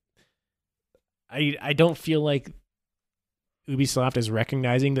just like, I don't feel like Ubisoft is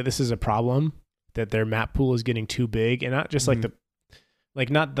recognizing that this is a problem, that their map pool is getting too big, and not just like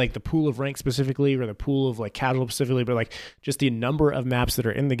not like the pool of rank specifically or the pool of like casual specifically, but like just the number of maps that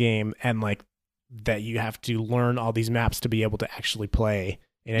are in the game, and like that you have to learn all these maps to be able to actually play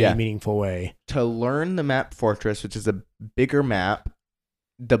in any meaningful way. To learn the map Fortress, which is a bigger map,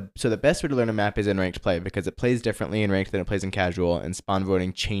 so the best way to learn a map is in ranked play because it plays differently in ranked than it plays in casual, and spawn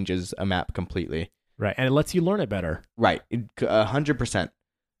voting changes a map completely. Right, and it lets you learn it better. Right, 100%.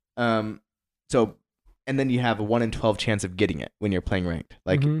 So, and then you have a 1 in 12 chance of getting it when you're playing ranked.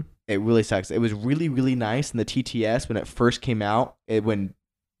 Like, Mhm. it really sucks. It was really, really nice in the TTS when it first came out, when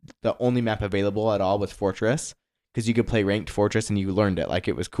the only map available at all was Fortress, because you could play ranked Fortress and you learned it. Like,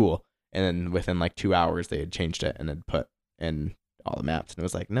 it was cool. And then within like 2 hours, they had changed it and had put in all the maps. And it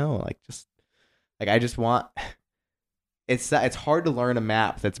was like, no, like, just, like, I just want... It's hard to learn a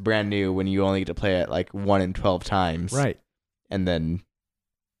map that's brand new when you only get to play it like 1 in 12 times. Right. And then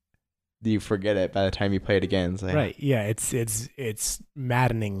you forget it by the time you play it again. It's like, Right. Yeah. It's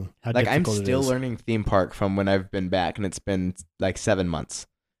maddening how like I'm difficult it still is. learning Theme Park from when I've been back, and it's been like 7 months,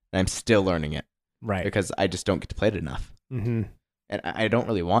 and I'm still learning it Right. because I just don't get to play it enough. Mm-hmm. and I don't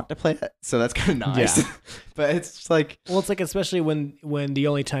really want to play it, so that's kind of nice. Yeah. But it's just like, Well, it's like especially when the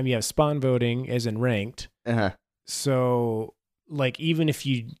only time you have spawn voting is in ranked. So like even if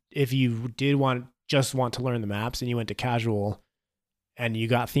you did just want to learn the maps and you went to casual and you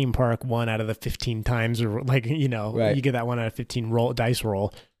got theme park 1 out of the 15 times, or like, you know, Right. you get that 1 out of 15 dice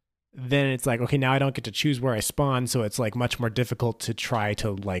roll, then it's like, okay, now I don't get to choose where I spawn. So it's like much more difficult to try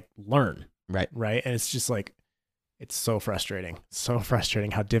to like learn. Right. Right. And it's just like, it's so frustrating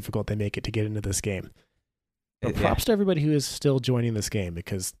how difficult they make it to get into this game. But props to everybody who is still joining this game,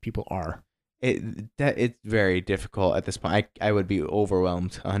 because people are. It's very difficult at this point. I would be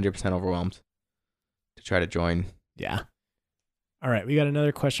overwhelmed, 100% overwhelmed to try to join. Yeah. All right, we got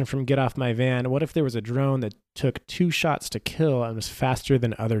another question from Get Off My Van. What if there was a drone that took 2 shots to kill and was faster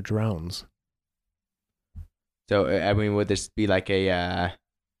than other drones? So, I mean, would this be like I'm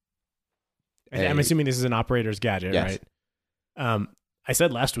assuming this is an operator's gadget, yes. right? I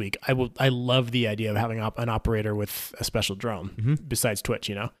said last week, I love the idea of having an operator with a special drone besides Twitch,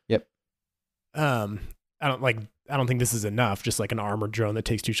 you know? Yep. I don't think this is enough, just like an armored drone that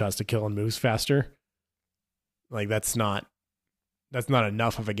takes 2 shots to kill and moves faster. Like that's not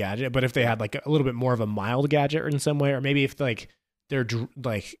enough of a gadget. But if they had like a little bit more of a mild gadget or in some way, or maybe if like they're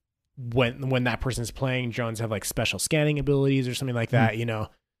like when that person's playing, drones have like special scanning abilities or something like that, you know.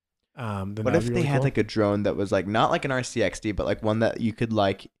 Then what if really they had cool. like a drone that was like not like an RCXD, but like one that you could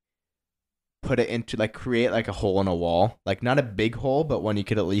like put it into, like create like a hole in a wall, like not a big hole, but one you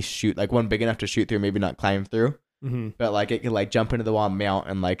could at least shoot, like one big enough to shoot through, maybe not climb through. But like it could like jump into the wall and mount,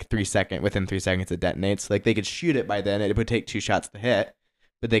 and like within 3 seconds it detonates. Like they could shoot it by then. It would take 2 shots to hit,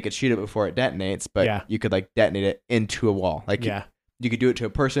 but they could shoot it before it detonates. But you could like detonate it into a wall. Like you could do it to a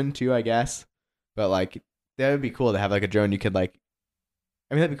person too, I guess. But like that would be cool to have like a drone you could like.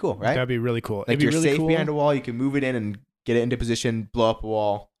 I mean, that'd be cool, right? That'd be really cool. Like you're safe behind a wall. You can move it in and get it into position, blow up a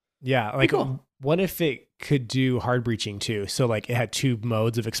wall. Yeah, like what if it could do hard breaching too? So like it had 2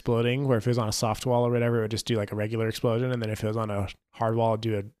 modes of exploding, where if it was on a soft wall or whatever, it would just do like a regular explosion, and then if it was on a hard wall, it'd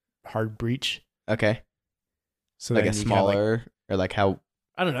do a hard breach. Okay. So like a smaller, or like how?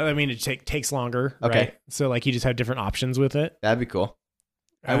 I don't know. I mean, it takes longer. Okay. Right? So like you just have different options with it. That'd be cool.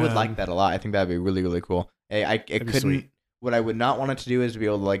 I would like that a lot. I think that'd be really, really cool. It couldn't. Sweet. What I would not want it to do is to be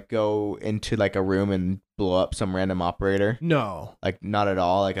able to like go into like a room and blow up some random operator. No. Like not at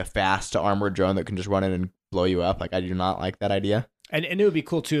all. Like a fast armored drone that can just run in and blow you up. Like I do not like that idea. And it would be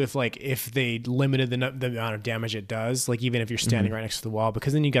cool too if they limited the amount of damage it does. Like even if you're standing right next to the wall,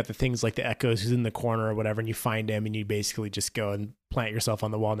 because then you got the things like the echoes who's in the corner or whatever, and you find him and you basically just go and plant yourself on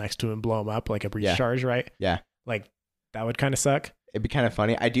the wall next to him and blow him up like a breach charge, right? Yeah. Like that would kind of suck. It'd be kind of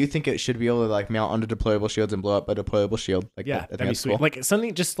funny. I do think it should be able to like mount onto deployable shields and blow up a deployable shield. Like that'd be sweet. Cool. Like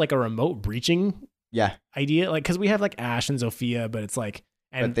something just like a remote breaching. Idea, like because we have like Ash and Zofia, but it's like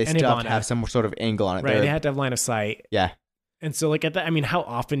but they still have to have some sort of angle on it. Right, they have to have line of sight. Yeah. And so like at that, I mean, how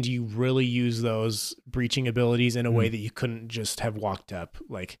often do you really use those breaching abilities in a way that you couldn't just have walked up?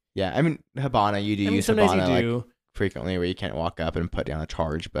 Like I mean, Hibana, you do use sometimes Hibana you do. Like frequently where you can't walk up and put down a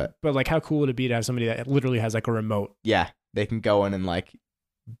charge, but like how cool would it be to have somebody that literally has like a remote? Yeah, they can go in and like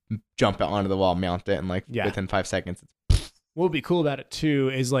jump it onto the wall, mount it, and like within 5 seconds. What would be cool about it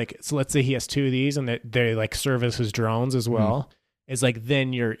too is like, so let's say he has 2 of these and they like serve as his drones as well. Is like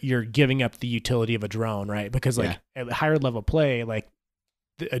then you're giving up the utility of a drone, right? Because like at higher level play, like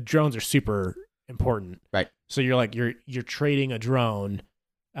drones are super important, right? So you're like you're trading a drone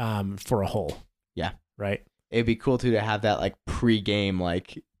for a hole, right? It'd be cool too to have that like pre-game,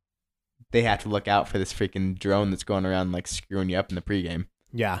 like they have to look out for this freaking drone that's going around like screwing you up in the pre-game.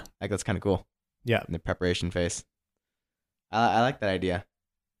 Yeah, like that's kind of cool. Yeah, in the preparation phase. I like that idea.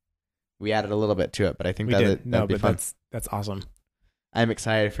 We added a little bit to it, but I think that'd be fun. That's awesome. I'm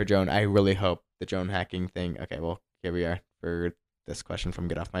excited for drone. I really hope the drone hacking thing. Okay, well, here we are for this question from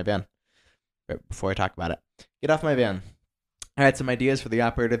Get Off My Van. But before I talk about it, Get Off My Van. I had some ideas for the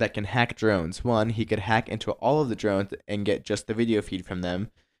operator that can hack drones. 1, he could hack into all of the drones and get just the video feed from them.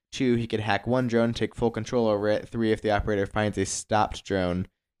 2, he could hack one drone, take full control over it. 3, if the operator finds a stopped drone,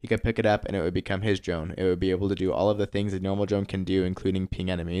 he could pick it up and it would become his drone. It would be able to do all of the things a normal drone can do, including ping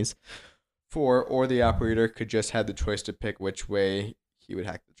enemies. 4, or the operator could just have the choice to pick which way he would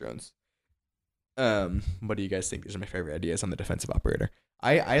hack the drones. What do you guys think? These are my favorite ideas on the defensive operator.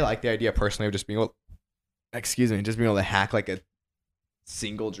 I like the idea personally of just being able, just being able to hack like a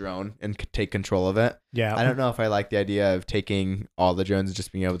single drone and take control of it. Yeah. I don't know if I like the idea of taking all the drones and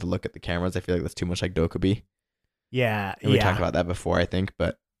just being able to look at the cameras. I feel like that's too much like Dokkaebi. Yeah. And we talked about that before, I think,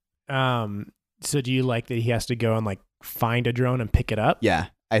 but. So do you like that he has to go and like find a drone and pick it up? Yeah.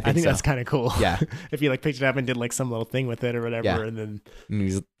 I think so. that's kind of cool. Yeah. If he like picked it up and did like some little thing with it or whatever, Yeah. and then And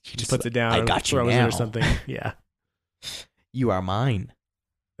he just puts it down, I or got you throws it now. or something. Yeah, You are mine.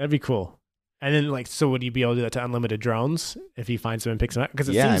 that'd be cool. And then like, so would you be able to do that to unlimited drones if he finds them and picks them up? Because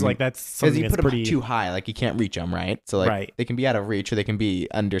it Yeah, seems I mean, like that's Because something you that's put them pretty too high, like you can't reach them, right? So like Right. they can be out of reach, or they can be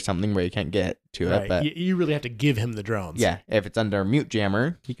under something where you can't get to right. it. But You really have to give him the drones. yeah, if it's under a mute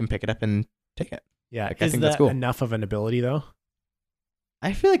jammer, he can pick it up and take it. yeah. Like, I Is think that that's cool. enough of an ability though?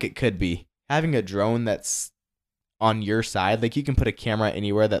 I feel like it could be having a drone that's on your side. Like you can put a camera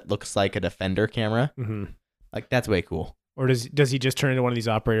anywhere that looks like a Defender camera. Mm-hmm. Like that's way cool. Or does he just turn into one of these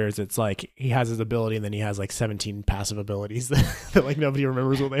operators? It's like he has his ability and then he has like 17 passive abilities that like nobody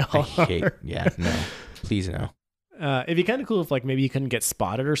remembers what they all I hate. are. Yeah, no, please no. It'd be kind of cool if like maybe you couldn't get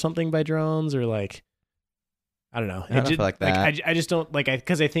spotted or something by drones, or like I don't know. I don't know if I like that. I just don't like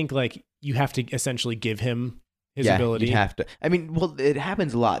because I think like you have to essentially give him his yeah, ability. you'd have to. I mean, well, it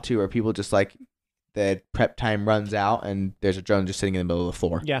happens a lot too, where people just like the prep time runs out and there's a drone just sitting in the middle of the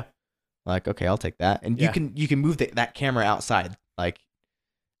floor. Yeah. Like, okay, I'll take that, and Yeah. you can move that camera outside. Like,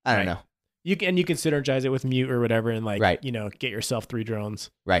 I don't Right. know. You can synergize it with mute or whatever, and like Right. get yourself 3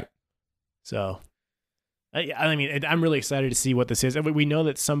 drones. Right. So, I mean, I'm really excited to see what this is. We know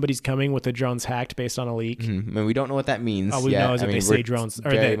that somebody's coming with the drones hacked based on a leak. Mhm. I mean, we don't know what that means. All we yet. know is I that mean, they say we're drones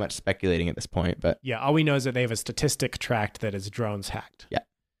or very they, much speculating at this point, but yeah. All we know is that they have a statistic tracked that is drones hacked. Yeah.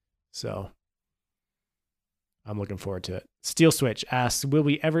 So, I'm looking forward to it. Steel Switch asks, will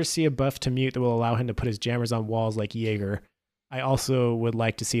we ever see a buff to mute that will allow him to put his jammers on walls like Jaeger? I also would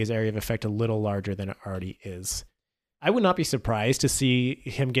like to see his area of effect a little larger than it already is. I would not be surprised to see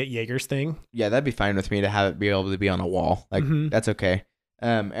him get Jaeger's thing. yeah, that'd be fine with me to have it be able to be on a wall. Like, Mhm. that's okay.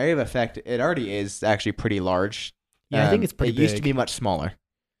 Area of effect, it already is actually pretty large. Yeah, I think it's pretty It used to big. be much smaller.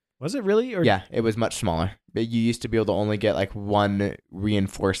 Was it really? Or Yeah, it was much smaller. But you used to be able to only get like one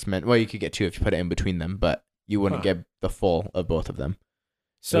reinforcement. Well, you could get 2 if you put it in between them, but you wouldn't Huh. get the full of both of them.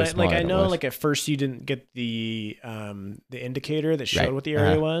 So was like smaller I than it know was. like at first you didn't get the indicator that showed Right. what the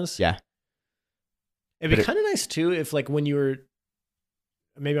area Uh-huh. was. Yeah. It'd But be it- kind of nice too if like when you were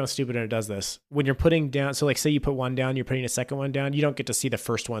maybe I'm stupid and it does this. When you're putting down, so like say you put one down, you're putting a second one down, you don't get to see the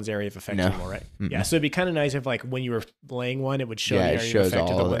first one's area of effect No. anymore, right? Mm-mm. Yeah. So it'd be kind of nice if like when you were laying one, it would show Yeah, the it area of shows effect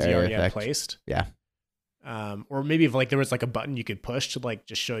of all the the ones you area already had effect. placed. Yeah. Or maybe if like there was like a button you could push to like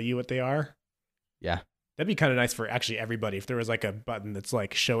just show you what they are. Yeah. That'd be kind of nice for actually everybody if there was like a button that's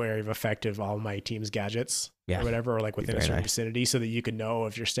like show area of effect of all my team's gadgets Yeah. or whatever, or like within a very certain nice. vicinity so that you could know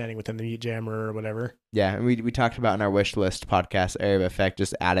if you're standing within the mute jammer or whatever. Yeah, and we talked about in our wish list podcast, area of effect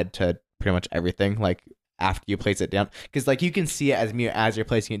just added to pretty much everything. Like after you place it down, because like you can see it as mute as you're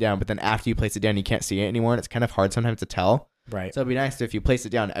placing it down, but then after you place it down, you can't see it anymore, and it's kind of hard sometimes to tell. Right. So it'd be nice if you place it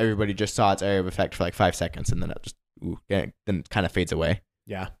down, everybody just saw its area of effect for like 5 seconds, and then it just then it kind of fades away.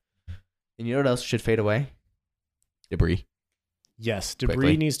 Yeah. And you know what else should fade away? Debris. Yes. Debris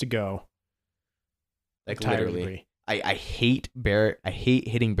Quickly. needs to go. Like I'm tired of literally. debris. I hate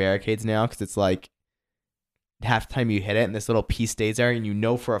hitting barricades now because it's like half the time you hit it and this little piece stays there and you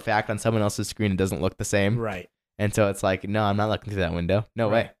know for a fact on someone else's screen it doesn't look the same. Right. And so it's like, no, I'm not looking through that window. No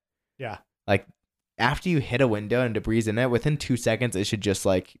Right. way. Yeah. Like after you hit a window and debris in it, within 2 seconds it should just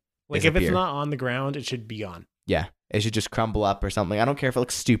like Like if it's disappear. not on the ground, it should be gone. Yeah. It should just crumble up or something. I don't care if it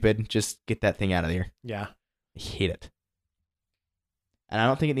looks stupid. Just get that thing out of there. Yeah. I hate it. And I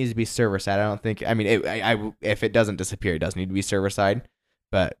don't think it needs to be server side. I don't think. I mean, if it doesn't disappear, it does need to be server side.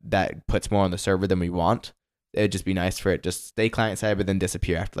 But that puts more on the server than we want. It'd just be nice for it just stay client side, but then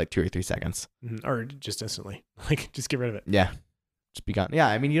disappear after like 2 or 3 seconds. Mhm. Or just instantly. Like just get rid of it. Yeah, just be gone. Yeah,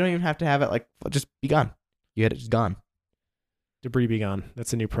 I mean, you don't even have to have it like just be gone. You hit it, just gone. Debris be gone.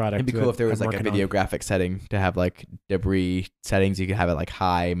 That's a new product. It'd be cool that if there was I'm like a working video on. graphic setting to have like debris settings. You could have it like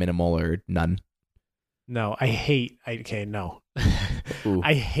high, minimal, or none. No, no. Ooh.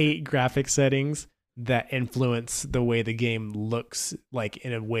 I hate graphic settings that influence the way the game looks like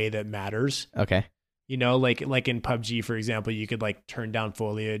in a way that matters. Okay. You know, like in PUBG, for example, you could like turn down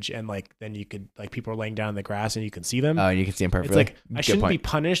foliage and like then you could like people are laying down in the grass and you can see them. Oh, and you can see them It's perfectly. like I Good shouldn't be point.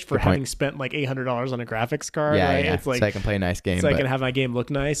 punished for Good point. having spent like $800 on a graphics card, Yeah, right? yeah. It's like so I can play a nice game. so I but- can have my game look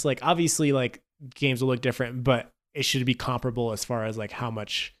nice. Like obviously like games will look different, but it should be comparable as far as like how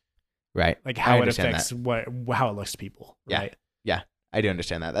much right. like I how it understand affects how it looks to people. Yeah. Right. I do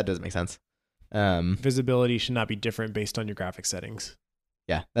understand that. That does make sense. Visibility should not be different based on your graphic settings.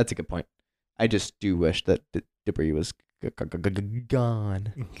 Yeah, that's a good point. I just do wish that debris was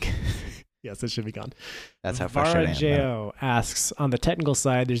gone. Yes, it should be gone. That's how frustrated I am. Vara though. Jo asks, on the technical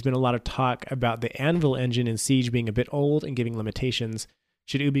side, there's been a lot of talk about the Anvil engine in Siege being a bit old and giving limitations.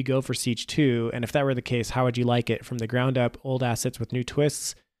 Should Ubi go for Siege 2? And if that were the case, how would you like it? From the ground up, old assets with new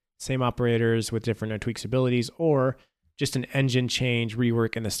twists, same operators with different no tweaks abilities, or just an engine change,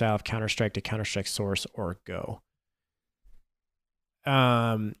 rework in the style of Counter-Strike to Counter-Strike Source, or Go?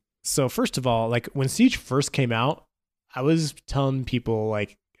 So first of all, like when Siege first came out, I was telling people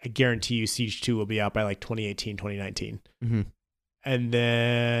like, I guarantee you Siege 2 will be out by like 2018, 2019. Mm-hmm. And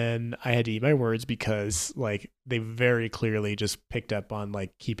then I had to eat my words because like they very clearly just picked up on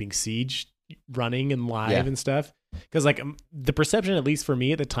like keeping Siege running and live and stuff. Because like the perception, at least for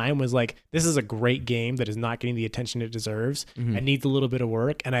me at the time, was like, this is a great game that is not getting the attention it deserves and needs a little bit of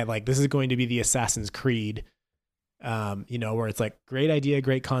work. And I like, this is going to be the Assassin's Creed, where it's like, great idea,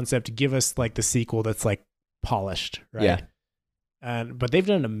 great concept. Give us like the sequel that's like polished, right? Yeah. But they've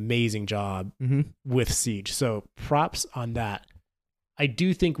done an amazing job with Siege. So props on that. I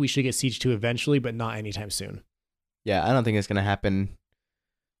do think we should get Siege 2 eventually, but not anytime soon. Yeah, I don't think it's going to happen.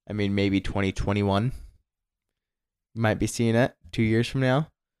 I mean, maybe 2021. Might be seeing it 2 years from now.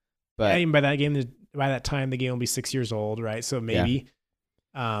 But I mean, by that time, the game will be 6 years old, right? So maybe.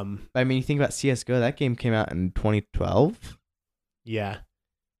 Yeah. I mean, you think about CSGO, that game came out in 2012. Yeah.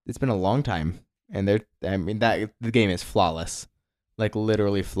 It's been a long time. And the game is flawless. Like,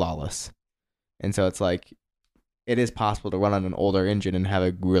 literally flawless. And so it's like, it is possible to run on an older engine and have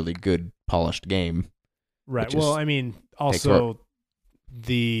a really good polished game. Right. Well, I mean, also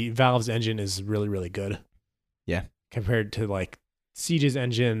the Valve's engine is really, really good. Yeah. Compared to like Siege's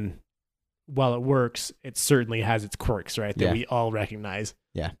engine, while it works, it certainly has its quirks, right? That we all recognize.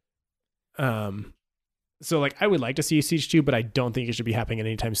 Yeah. So like I would like to see Siege 2, but I don't think it should be happening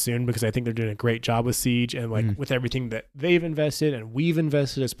anytime soon because I think they're doing a great job with Siege and like with everything that they've invested and we've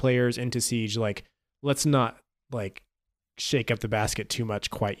invested as players into Siege, like let's not like shake up the basket too much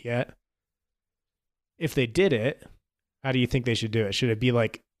quite yet. If they did it, how do you think they should do it? Should it be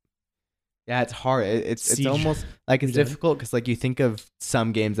like, yeah, it's hard. It's almost like it's difficult because like you think of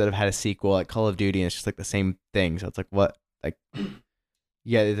some games that have had a sequel, like Call of Duty, and it's just like the same thing. So it's like, what, like,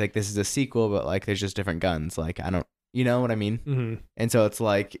 yeah, it's like this is a sequel, but like there's just different guns. Like I don't, you know what I mean? Mm-hmm. And so it's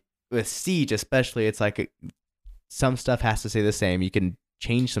like with Siege, especially, it's like some stuff has to stay the same. You can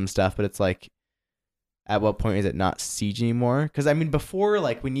change some stuff, but it's like, at what point is it not Siege anymore? Because I mean, before,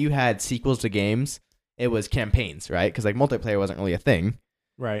 like when you had sequels to games, it was campaigns, right? Because like multiplayer wasn't really a thing,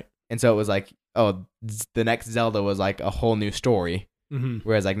 right? And so it was like, oh, the next Zelda was like a whole new story.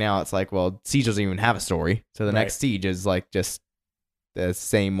 Whereas like now it's like, well, Siege doesn't even have a story. So the next Siege is like just the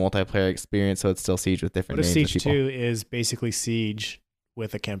same multiplayer experience. So it's still Siege with different names. What if Siege 2 is basically Siege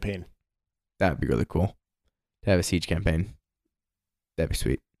with a campaign? That'd be really cool to have a Siege campaign. That'd be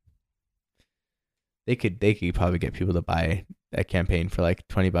sweet. They could probably get people to buy a campaign for like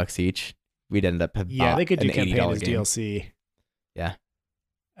 $20 each. We'd end up they could do an campaign as game. DLC. Yeah.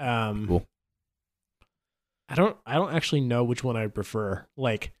 Cool. I don't actually know which one I'd prefer.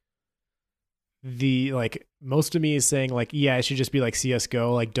 Like most of me is saying like, yeah, it should just be like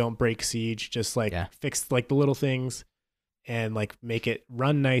CS:GO, like don't break Siege, just like fix like the little things and like make it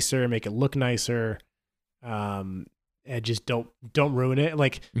run nicer, make it look nicer. And just don't ruin it.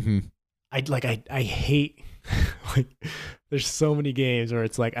 Like I hate like there's so many games where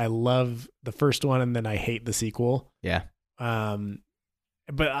it's like I love the first one and then I hate the sequel. Yeah.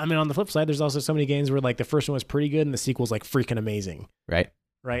 But I mean on the flip side, there's also so many games where like the first one was pretty good and the sequel's like freaking amazing. Right.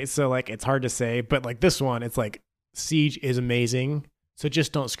 So like it's hard to say, but like this one, it's like Siege is amazing. So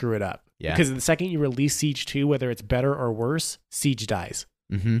just don't screw it up. Yeah. Because the second you release Siege 2, whether it's better or worse, Siege dies.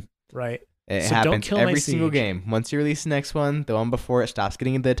 Right. It happens every single game. Once you release the next one, the one before it stops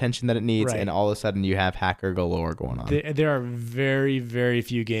getting the attention that it needs, and all of a sudden you have hacker galore going on. There are very, very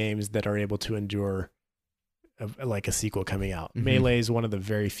few games that are able to endure like a sequel coming out. Melee is one of the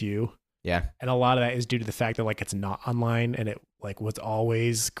very few. Yeah. And a lot of that is due to the fact that like it's not online and it like was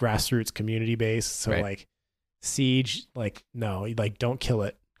always grassroots community based. So like Siege, like no, like don't kill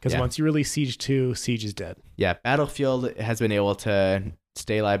it. Because once you release Siege 2, Siege is dead. Yeah, Battlefield has been able to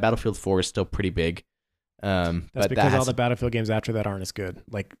stay alive. Battlefield 4 is still pretty big. That's but because all the Battlefield games after that aren't as good.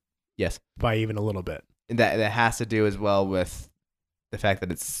 Like by even a little bit. That has to do as well with the fact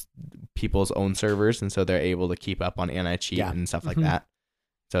that it's people's own servers, and so they're able to keep up on anti-cheat and stuff like that.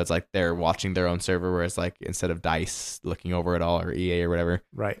 So it's like they're watching their own server, whereas like instead of DICE looking over it all or EA or whatever.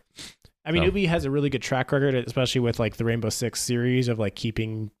 Right. I mean, Ubi has a really good track record, especially with like the Rainbow Six series of like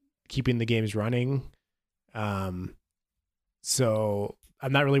keeping the games running. So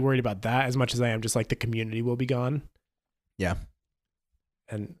I'm not really worried about that as much as I am just like the community will be gone. Yeah.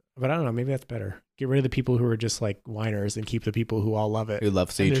 But I don't know, maybe that's better. Get rid of the people who are just like whiners and keep the people who all love it. Who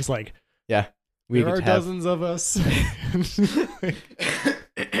love Siege. And there's like, there are dozens of us.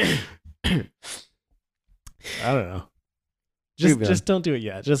 I don't know. Moving Just don't do it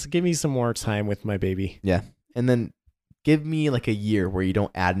yet. Just give me some more time with my baby. And then give me like a year where you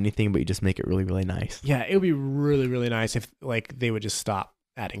don't add anything, but you just make it really, really nice. Yeah, it would be really, really nice if like they would just stop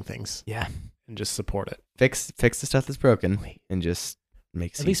adding things. Yeah. And just support it. Fix the stuff that's broken and just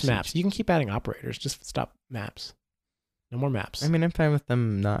make at least maps. You can keep adding operators. Just stop maps. No more maps. I mean, I'm fine with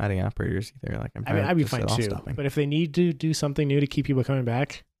them not adding operators either. Like, I'd be fine too. Stopping. But if they need to do something new to keep people coming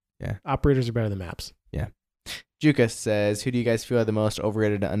back, yeah, operators are better than maps. Yeah. Jukas says, who do you guys feel are the most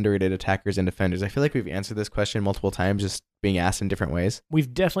overrated and underrated attackers and defenders? I feel like we've answered this question multiple times, just being asked in different ways.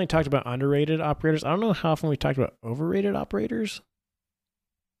 We've definitely talked about underrated operators. I don't know how often we've talked about overrated operators.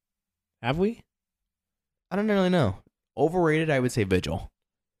 Have we? I don't really know. Overrated, I would say Vigil.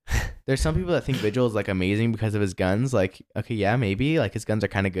 There's some people that think Vigil is like amazing because of his guns. Like, okay, yeah, maybe like his guns are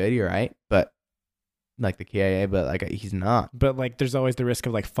kind of good. You're right, but like the KIA, but like he's not. But like, there's always the risk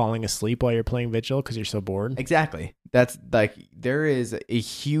of like falling asleep while you're playing Vigil because you're so bored. Exactly. That's like there is a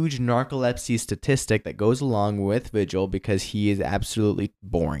huge narcolepsy statistic that goes along with Vigil because he is absolutely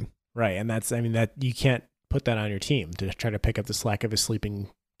boring. Right, and that's that you can't put that on your team to try to pick up the slack of a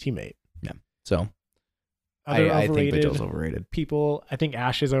sleeping teammate. Yeah. So. I think Vigil's overrated. People, I think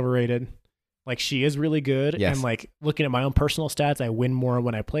Ashe is overrated. Like she is really good, yes. And like looking at my own personal stats, I win more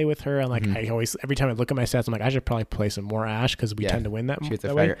when I play with her. And like I always, every time I look at my stats, I'm like, I should probably play some more Ashe because we tend to win that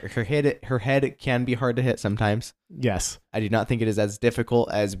way. Her head can be hard to hit sometimes. Yes, I do not think it is as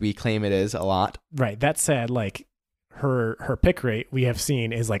difficult as we claim it is a lot. Right. That said, like her pick rate we have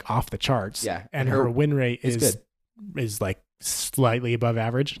seen is like off the charts. Yeah, and her win rate is good. Is like slightly above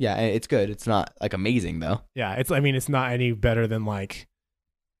average. Yeah, it's good. It's not like amazing though. Yeah, it's not any better than like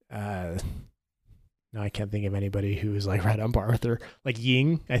no, I can't think of anybody who is like right on par with her. Like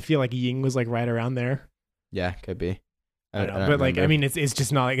Ying. I feel like Ying was like right around there. Yeah, could be. I don't know, but like it's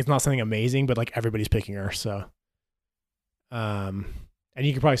just not like it's not something amazing, but like everybody's picking her, so and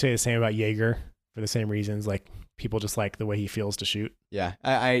you could probably say the same about Jaeger for the same reasons, like people just like the way he feels to shoot. Yeah,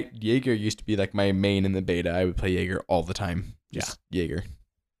 I Jaeger used to be like my main in the beta. I would play Jaeger all the time. Just Jaeger.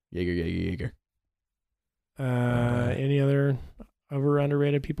 Any other over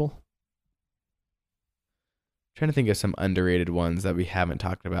underrated people? Trying to think of some underrated ones that we haven't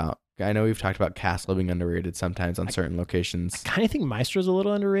talked about. I know we've talked about Castle being underrated sometimes on certain locations. I kind of think Maestro's a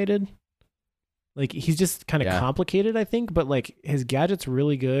little underrated. Like he's just kind of complicated, I think, but like his gadget's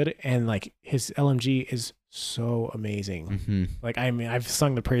really good and like his LMG is so amazing. Mm-hmm. Like I've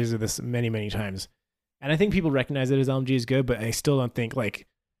sung the praises of this many, many times. And I think people recognize that his LMG is good, but I still don't think like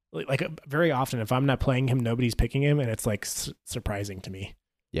very often if I'm not playing him, nobody's picking him, and it's like surprising to me.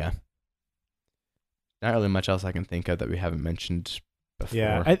 Yeah. Not really much else I can think of that we haven't mentioned before.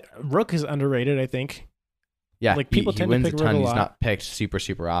 Yeah, Rook is underrated, I think. Yeah, like people tend to pick Rook a lot. He's not picked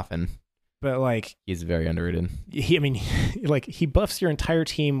super often. But like he's very underrated. He buffs your entire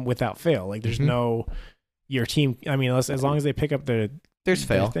team without fail. Like there's no your team. I mean, as long as they pick up there's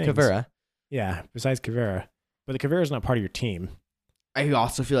fail. Caveira. Yeah, besides Caveira, but the Caveira is not part of your team. I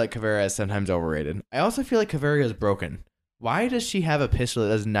also feel like Caveira is sometimes overrated. I also feel like Caveira is broken. Why does she have a pistol that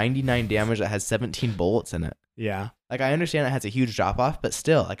does 99 damage that has 17 bullets in it? Yeah. Like, I understand it has a huge drop-off, but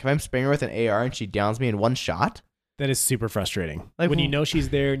still, like, if I'm spraying her with an AR and she downs me in one shot... That is super frustrating. Like, when you know she's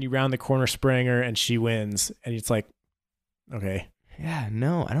there and you round the corner spraying her and she wins, and it's like, okay. Yeah,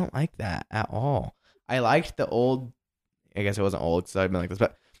 no, I don't like that at all. I liked the old... I guess it wasn't old because I've been like this,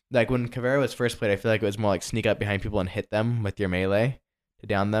 but like when Caveira was first played, I feel like it was more like sneak up behind people and hit them with your melee to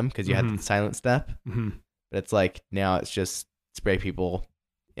down them because you had the silent step. Mm-hmm. But it's like now it's just spray people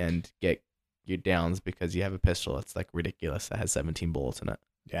and get your downs because you have a pistol. It's like ridiculous that has 17 bullets in it.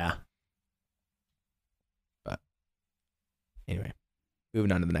 Yeah. But anyway,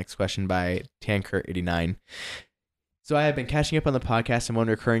 moving on to the next question by Tanker89. So I have been catching up on the podcast, and one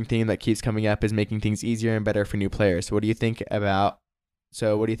recurring theme that keeps coming up is making things easier and better for new players. So what do you think about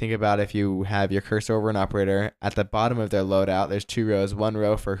if you have your cursor over an operator at the bottom of their loadout? There's two rows, one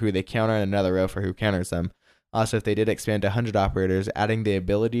row for who they counter and another row for who counters them. Also, if they did expand to 100 operators, adding the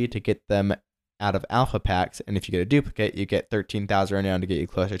ability to get them out of alpha packs, and if you get a duplicate, you get 13,000 renown to get you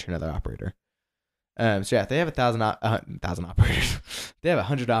closer to another operator. So yeah, if they have 1,000 operators, they have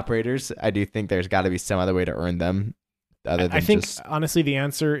 100 operators. I do think there's got to be some other way to earn them. I think honestly, the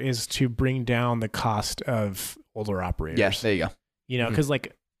answer is to bring down the cost of older operators. Yes, there you go. You know, because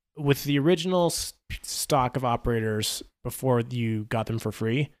like with the original stock of operators before you got them for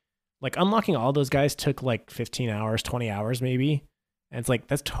free, like unlocking all those guys took like 15 hours, 20 hours maybe. And it's like,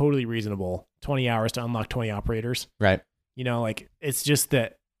 that's totally reasonable. 20 hours to unlock 20 operators. Right. You know, like it's just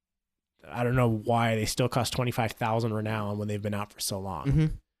that I don't know why they still cost 25,000 renown when they've been out for so long. Mm-hmm.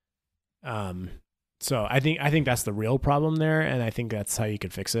 So I think that's the real problem there, and I think that's how you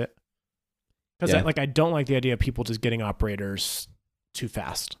could fix it. Because I don't like the idea of people just getting operators too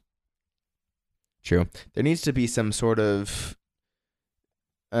fast. True. There needs to be some sort of.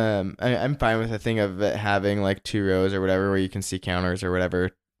 I'm fine with the thing of it having like 2 rows or whatever where you can see counters or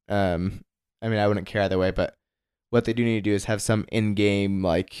whatever. I mean, I wouldn't care either way, but what they do need to do is have some in-game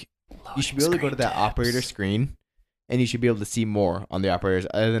like. You should be able to go to that operator screen, and you should be able to see more on the operators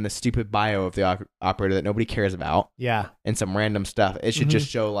other than a stupid bio of the operator that nobody cares about. Yeah. And some random stuff. It should just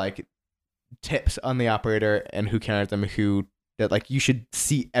show like tips on the operator and who counters them, that like you should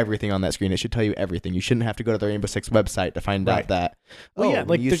see everything on that screen. It should tell you everything. You shouldn't have to go to the Rainbow Six website to find out that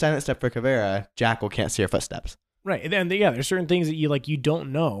you silent step for Caveira, Jackal can't see her footsteps. Right. And then there's certain things that you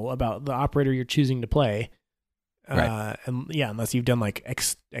don't know about the operator you're choosing to play. Right. And unless you've done like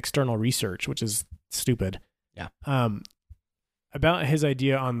external research, which is stupid. Yeah. About his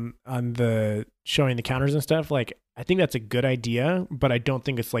idea on the showing the counters and stuff, like I think that's a good idea, but I don't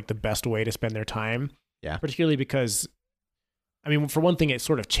think it's like the best way to spend their time. Yeah. Particularly because, I mean, for one thing, it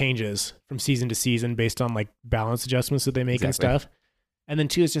sort of changes from season to season based on like balance adjustments that they make and stuff. And then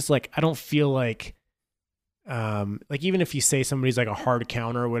 2, it's just like I don't feel like even if you say somebody's like a hard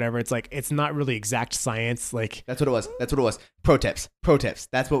counter or whatever, it's like it's not really exact science. Like that's what it was. Pro tips.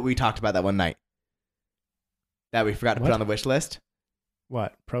 That's what we talked about that one night. That we forgot to put on the wish list.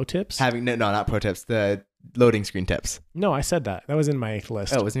 What? Pro tips? No, not pro tips. The loading screen tips. No, I said that. That was in my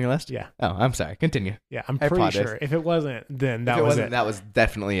list. Oh, it was in your list? Yeah. Oh, I'm sorry. Continue. Yeah, I'm pretty sure. If it wasn't, then that was it. That was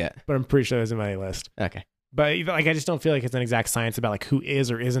definitely it. But I'm pretty sure it was in my list. Okay. But like, I just don't feel like it's an exact science about like who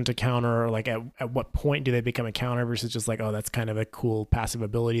is or isn't a counter, or like at what point do they become a counter versus just like, oh, that's kind of a cool passive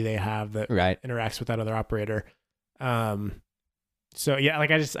ability they have that interacts with that other operator. So yeah,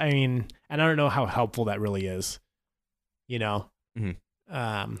 like I mean, and I don't know how helpful that really is, you know?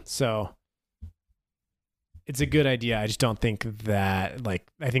 Mm-hmm. So it's a good idea. I just don't think that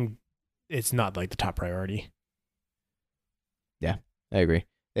I think it's not like the top priority. Yeah, I agree.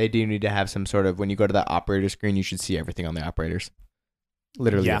 They do need to have some sort of, when you go to that operator screen, you should see everything on the operators.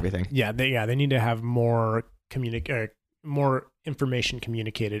 Literally everything. Yeah, they need to have more more information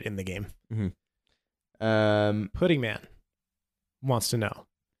communicated in the game. Mm-hmm. Pudding Man wants to know.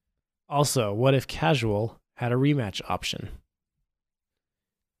 Also, what if casual had a rematch option?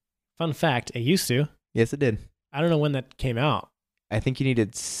 Fun fact, it used to. Yes, it did. I don't know when that came out. I think you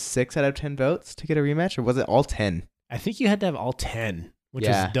needed 6 out of 10 votes to get a rematch, or was it all 10? I think you had to have all 10. Which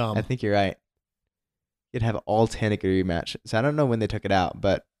is dumb. I think you're right. You'd have all 10 to get a rematch. So I don't know when they took it out,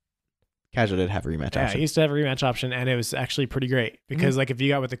 but Casual did have a rematch option. Yeah, it used to have a rematch option, and it was actually pretty great. Because like if you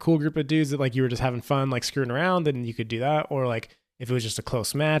got with a cool group of dudes that like you were just having fun, like screwing around, then you could do that. Or like if it was just a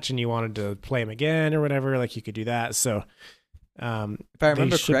close match and you wanted to play them again or whatever, like you could do that. So if I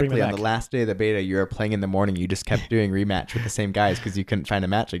remember correctly, on the last day of the beta, you were playing in the morning. You just kept doing rematch with the same guys because you couldn't find a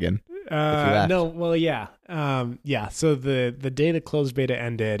match again. No, well, yeah. So the day the closed beta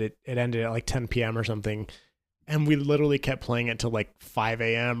ended, it ended at like 10 p.m. or something. And we literally kept playing it till like 5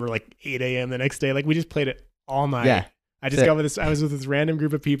 a.m. or like 8 a.m. the next day. Like we just played it all night. Yeah. I was with this random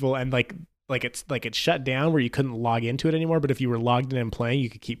group of people, and like it shut down where you couldn't log into it anymore. But if you were logged in and playing, you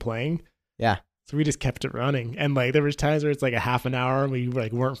could keep playing. Yeah. So we just kept it running. And like there was times where it's like a half an hour and we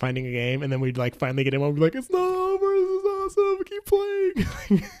like weren't finding a game, and then we'd like finally get in one. We'd be like, it's not over. This is awesome. Keep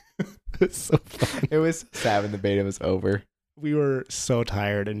playing. It's so fun. It was sad when the beta was over. We were so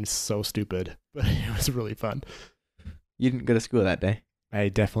tired and so stupid, but it was really fun. You didn't go to school that day? I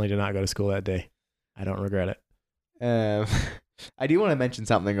definitely did not go to school that day. I don't regret it. I do want to mention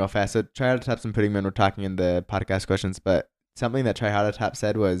something real fast. So Triceratops and Pudding Man were talking in the podcast questions, but something that Triceratops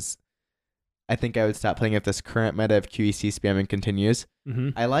said was, I think I would stop playing if this current meta of QEC spamming continues.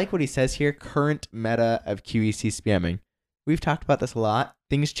 Mm-hmm. I like what he says here, current meta of QEC spamming. We've talked about this a lot.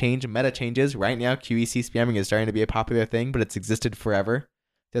 Things change, meta changes. Right now, QEC spamming is starting to be a popular thing, but it's existed forever.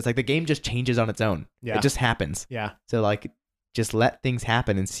 So it's like the game just changes on its own. Yeah. It just happens. Yeah. So like, just let things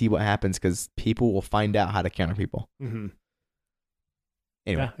happen and see what happens, because people will find out how to counter people. Mm-hmm.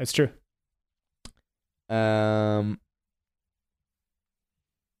 Anyway. Yeah, that's true.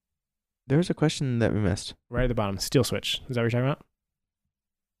 There's a question that we missed. Right at the bottom. Steel Switch. Is that what you're talking about?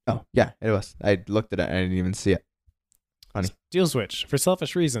 Oh, yeah, it was. I looked at it and I didn't even see it. Funny. Steel Switch. For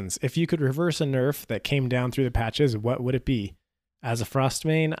selfish reasons, if you could reverse a nerf that came down through the patches, what would it be? As a Frost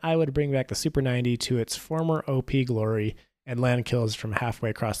main, I would bring back the Super 90 to its former OP glory and land kills from halfway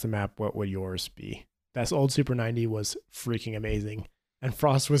across the map. What would yours be? That old Super 90 was freaking amazing. And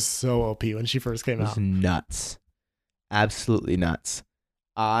Frost was so OP when she first came out. It was nuts. Absolutely nuts.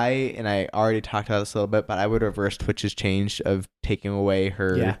 I already talked about this a little bit, but I would reverse Twitch's change of taking away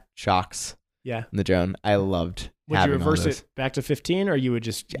her shocks Yeah. in the drone. I loved Would you having all reverse those. it back to 15, or you would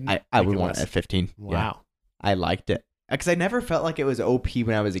just? I would want it at 15. Wow. Yeah. I liked it because I never felt like it was OP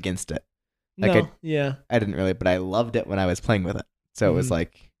when I was against it. Like No. Yeah. I didn't really, but I loved it when I was playing with it. So it was Mhm.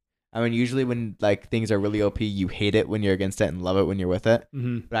 like, I mean, usually when like things are really OP, you hate it when you're against it and love it when you're with it.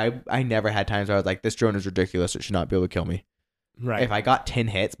 Mm-hmm. But I never had times where I was like, this drone is ridiculous. It should not be able to kill me. Right. If I got 10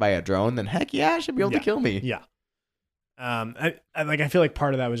 hits by a drone, then heck yeah, it should be able to kill me. Yeah. I feel like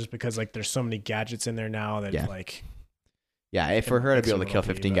part of that was just because like there's so many gadgets in there now that like. Yeah, if for her to makes be able it to kill OP,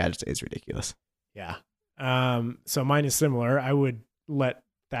 15 but- gadgets is ridiculous. Yeah. So mine is similar. I would let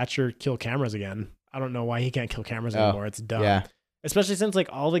Thatcher kill cameras again. I don't know why he can't kill cameras anymore. It's dumb. Yeah. Especially since like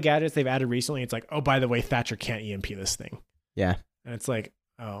all the gadgets they've added recently, it's like, oh, by the way, Thatcher can't EMP this thing. Yeah. And it's like,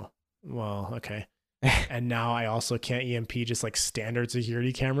 oh, well, okay. And now I also can't EMP just like standard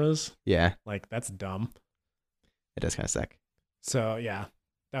security cameras. Yeah. Like that's dumb. It does kind of suck. So yeah,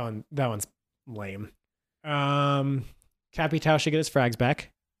 that one's lame. Cappy Tau should get his frags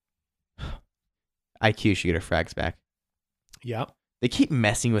back. IQ should get her frags back. Yep. They keep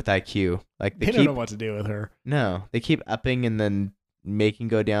messing with IQ. Like They they don't keep know what to do with her. No, they keep upping and then making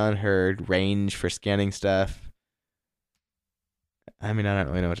go down her range for scanning stuff. I mean, I don't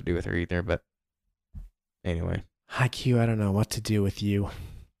really know what to do with her either, but anyway. IQ, I don't know what to do with you.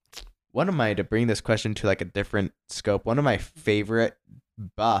 To bring this question to like a different scope, one of my favorite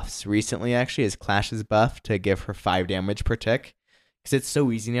buffs recently actually is Clash's buff to give her 5 damage per tick. Because it's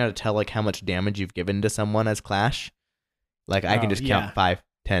so easy now to tell like how much damage you've given to someone as Clash. Like I can just count 5,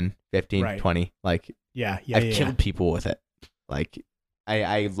 10, 15, 20. Like I've killed people with it. Like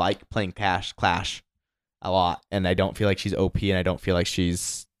I like playing Clash a lot, and I don't feel like she's OP, and I don't feel like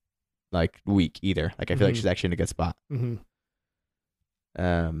she's like weak either. Like I feel like she's actually in a good spot. Mm-hmm.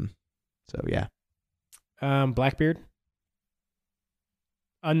 So yeah. Blackbeard.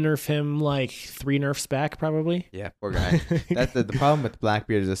 Unnerf him like 3 nerfs back, probably. Yeah, poor guy. That's the problem with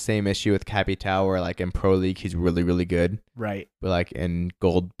Blackbeard is the same issue with Cappy Tau, where like in Pro League he's really, really good. Right. But like in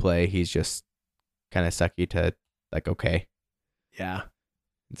Gold play, he's just kind of sucky to like okay. Yeah.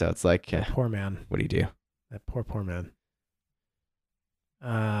 So it's like Poor man. what do you do? That poor man.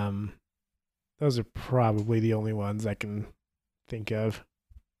 Those are probably the only ones I can think of.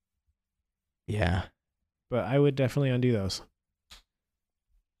 Yeah. But I would definitely undo those.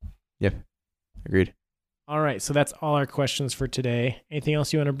 Yep. Agreed. All right, so that's all our questions for today. Anything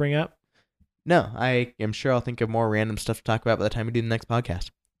else you want to bring up? No, I am sure I'll think of more random stuff to talk about by the time we do the next podcast.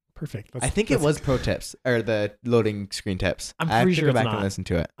 Perfect. I think it was pro tips or the loading screen tips. I'm I have pretty to sure go it's back not. and listen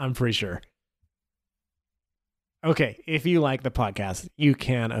to it. I'm pretty sure. Okay, if you like the podcast, you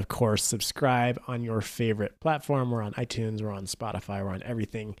can, of course, subscribe on your favorite platform. We're on iTunes, we're on Spotify, we're on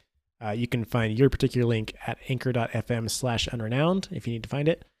everything. You can find your particular link at anchor.fm/unrenowned if you need to find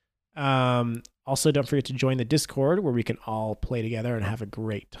it. Also, don't forget to join the Discord where we can all play together and have a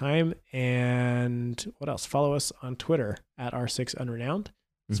great time. And what else? Follow us on Twitter at R6Unrenowned.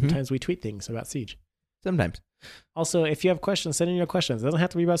 Sometimes we tweet things about Siege. Sometimes. Also, if you have questions, send in your questions. It doesn't have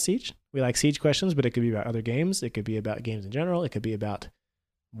to be about Siege. We like Siege questions, but it could be about other games. It could be about games in general. It could be about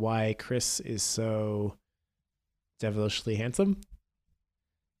why Chris is so devilishly handsome.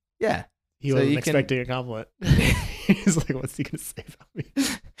 Yeah. He So wasn't you expecting a compliment. He's like, what's he going to say about me?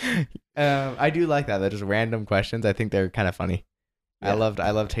 I do like that. They're just random questions. I think they're kind of funny. Yeah.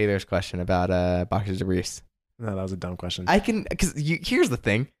 I loved Taylor's question about Boxers of Reese. No, that was a dumb question. Here's the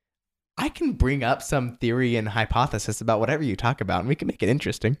thing. I can bring up some theory and hypothesis about whatever you talk about, and we can make it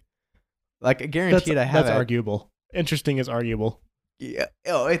interesting. Like, guaranteed That's arguable. Interesting is arguable. Yeah.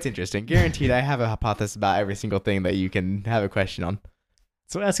 Oh, it's interesting. Guaranteed I have a hypothesis about every single thing that you can have a question on.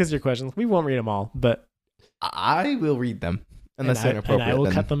 So ask us your questions. We won't read them all, but I will read them unless they're inappropriate. And I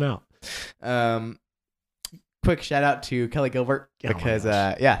will cut them out. Quick shout out to Kelly Gilbert because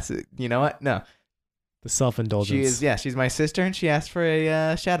so, you know what? No. The self-indulgence. She's my sister, and she asked for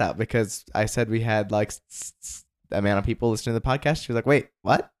a shout out because I said we had like the amount of people listening to the podcast. She was like, "Wait,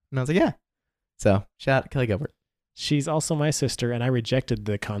 what?" And I was like, "Yeah." So shout out to Kelly Gilbert. She's also my sister, and I rejected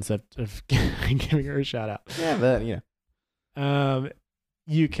the concept of giving her a shout out. Yeah, but you know.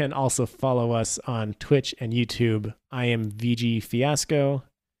 You can also follow us on Twitch and YouTube. I am VG Fiasco.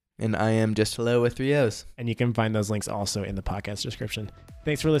 And I am just hello with 3 O's. And you can find those links also in the podcast description.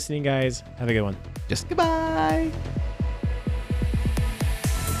 Thanks for listening, guys. Have a good one. Just goodbye.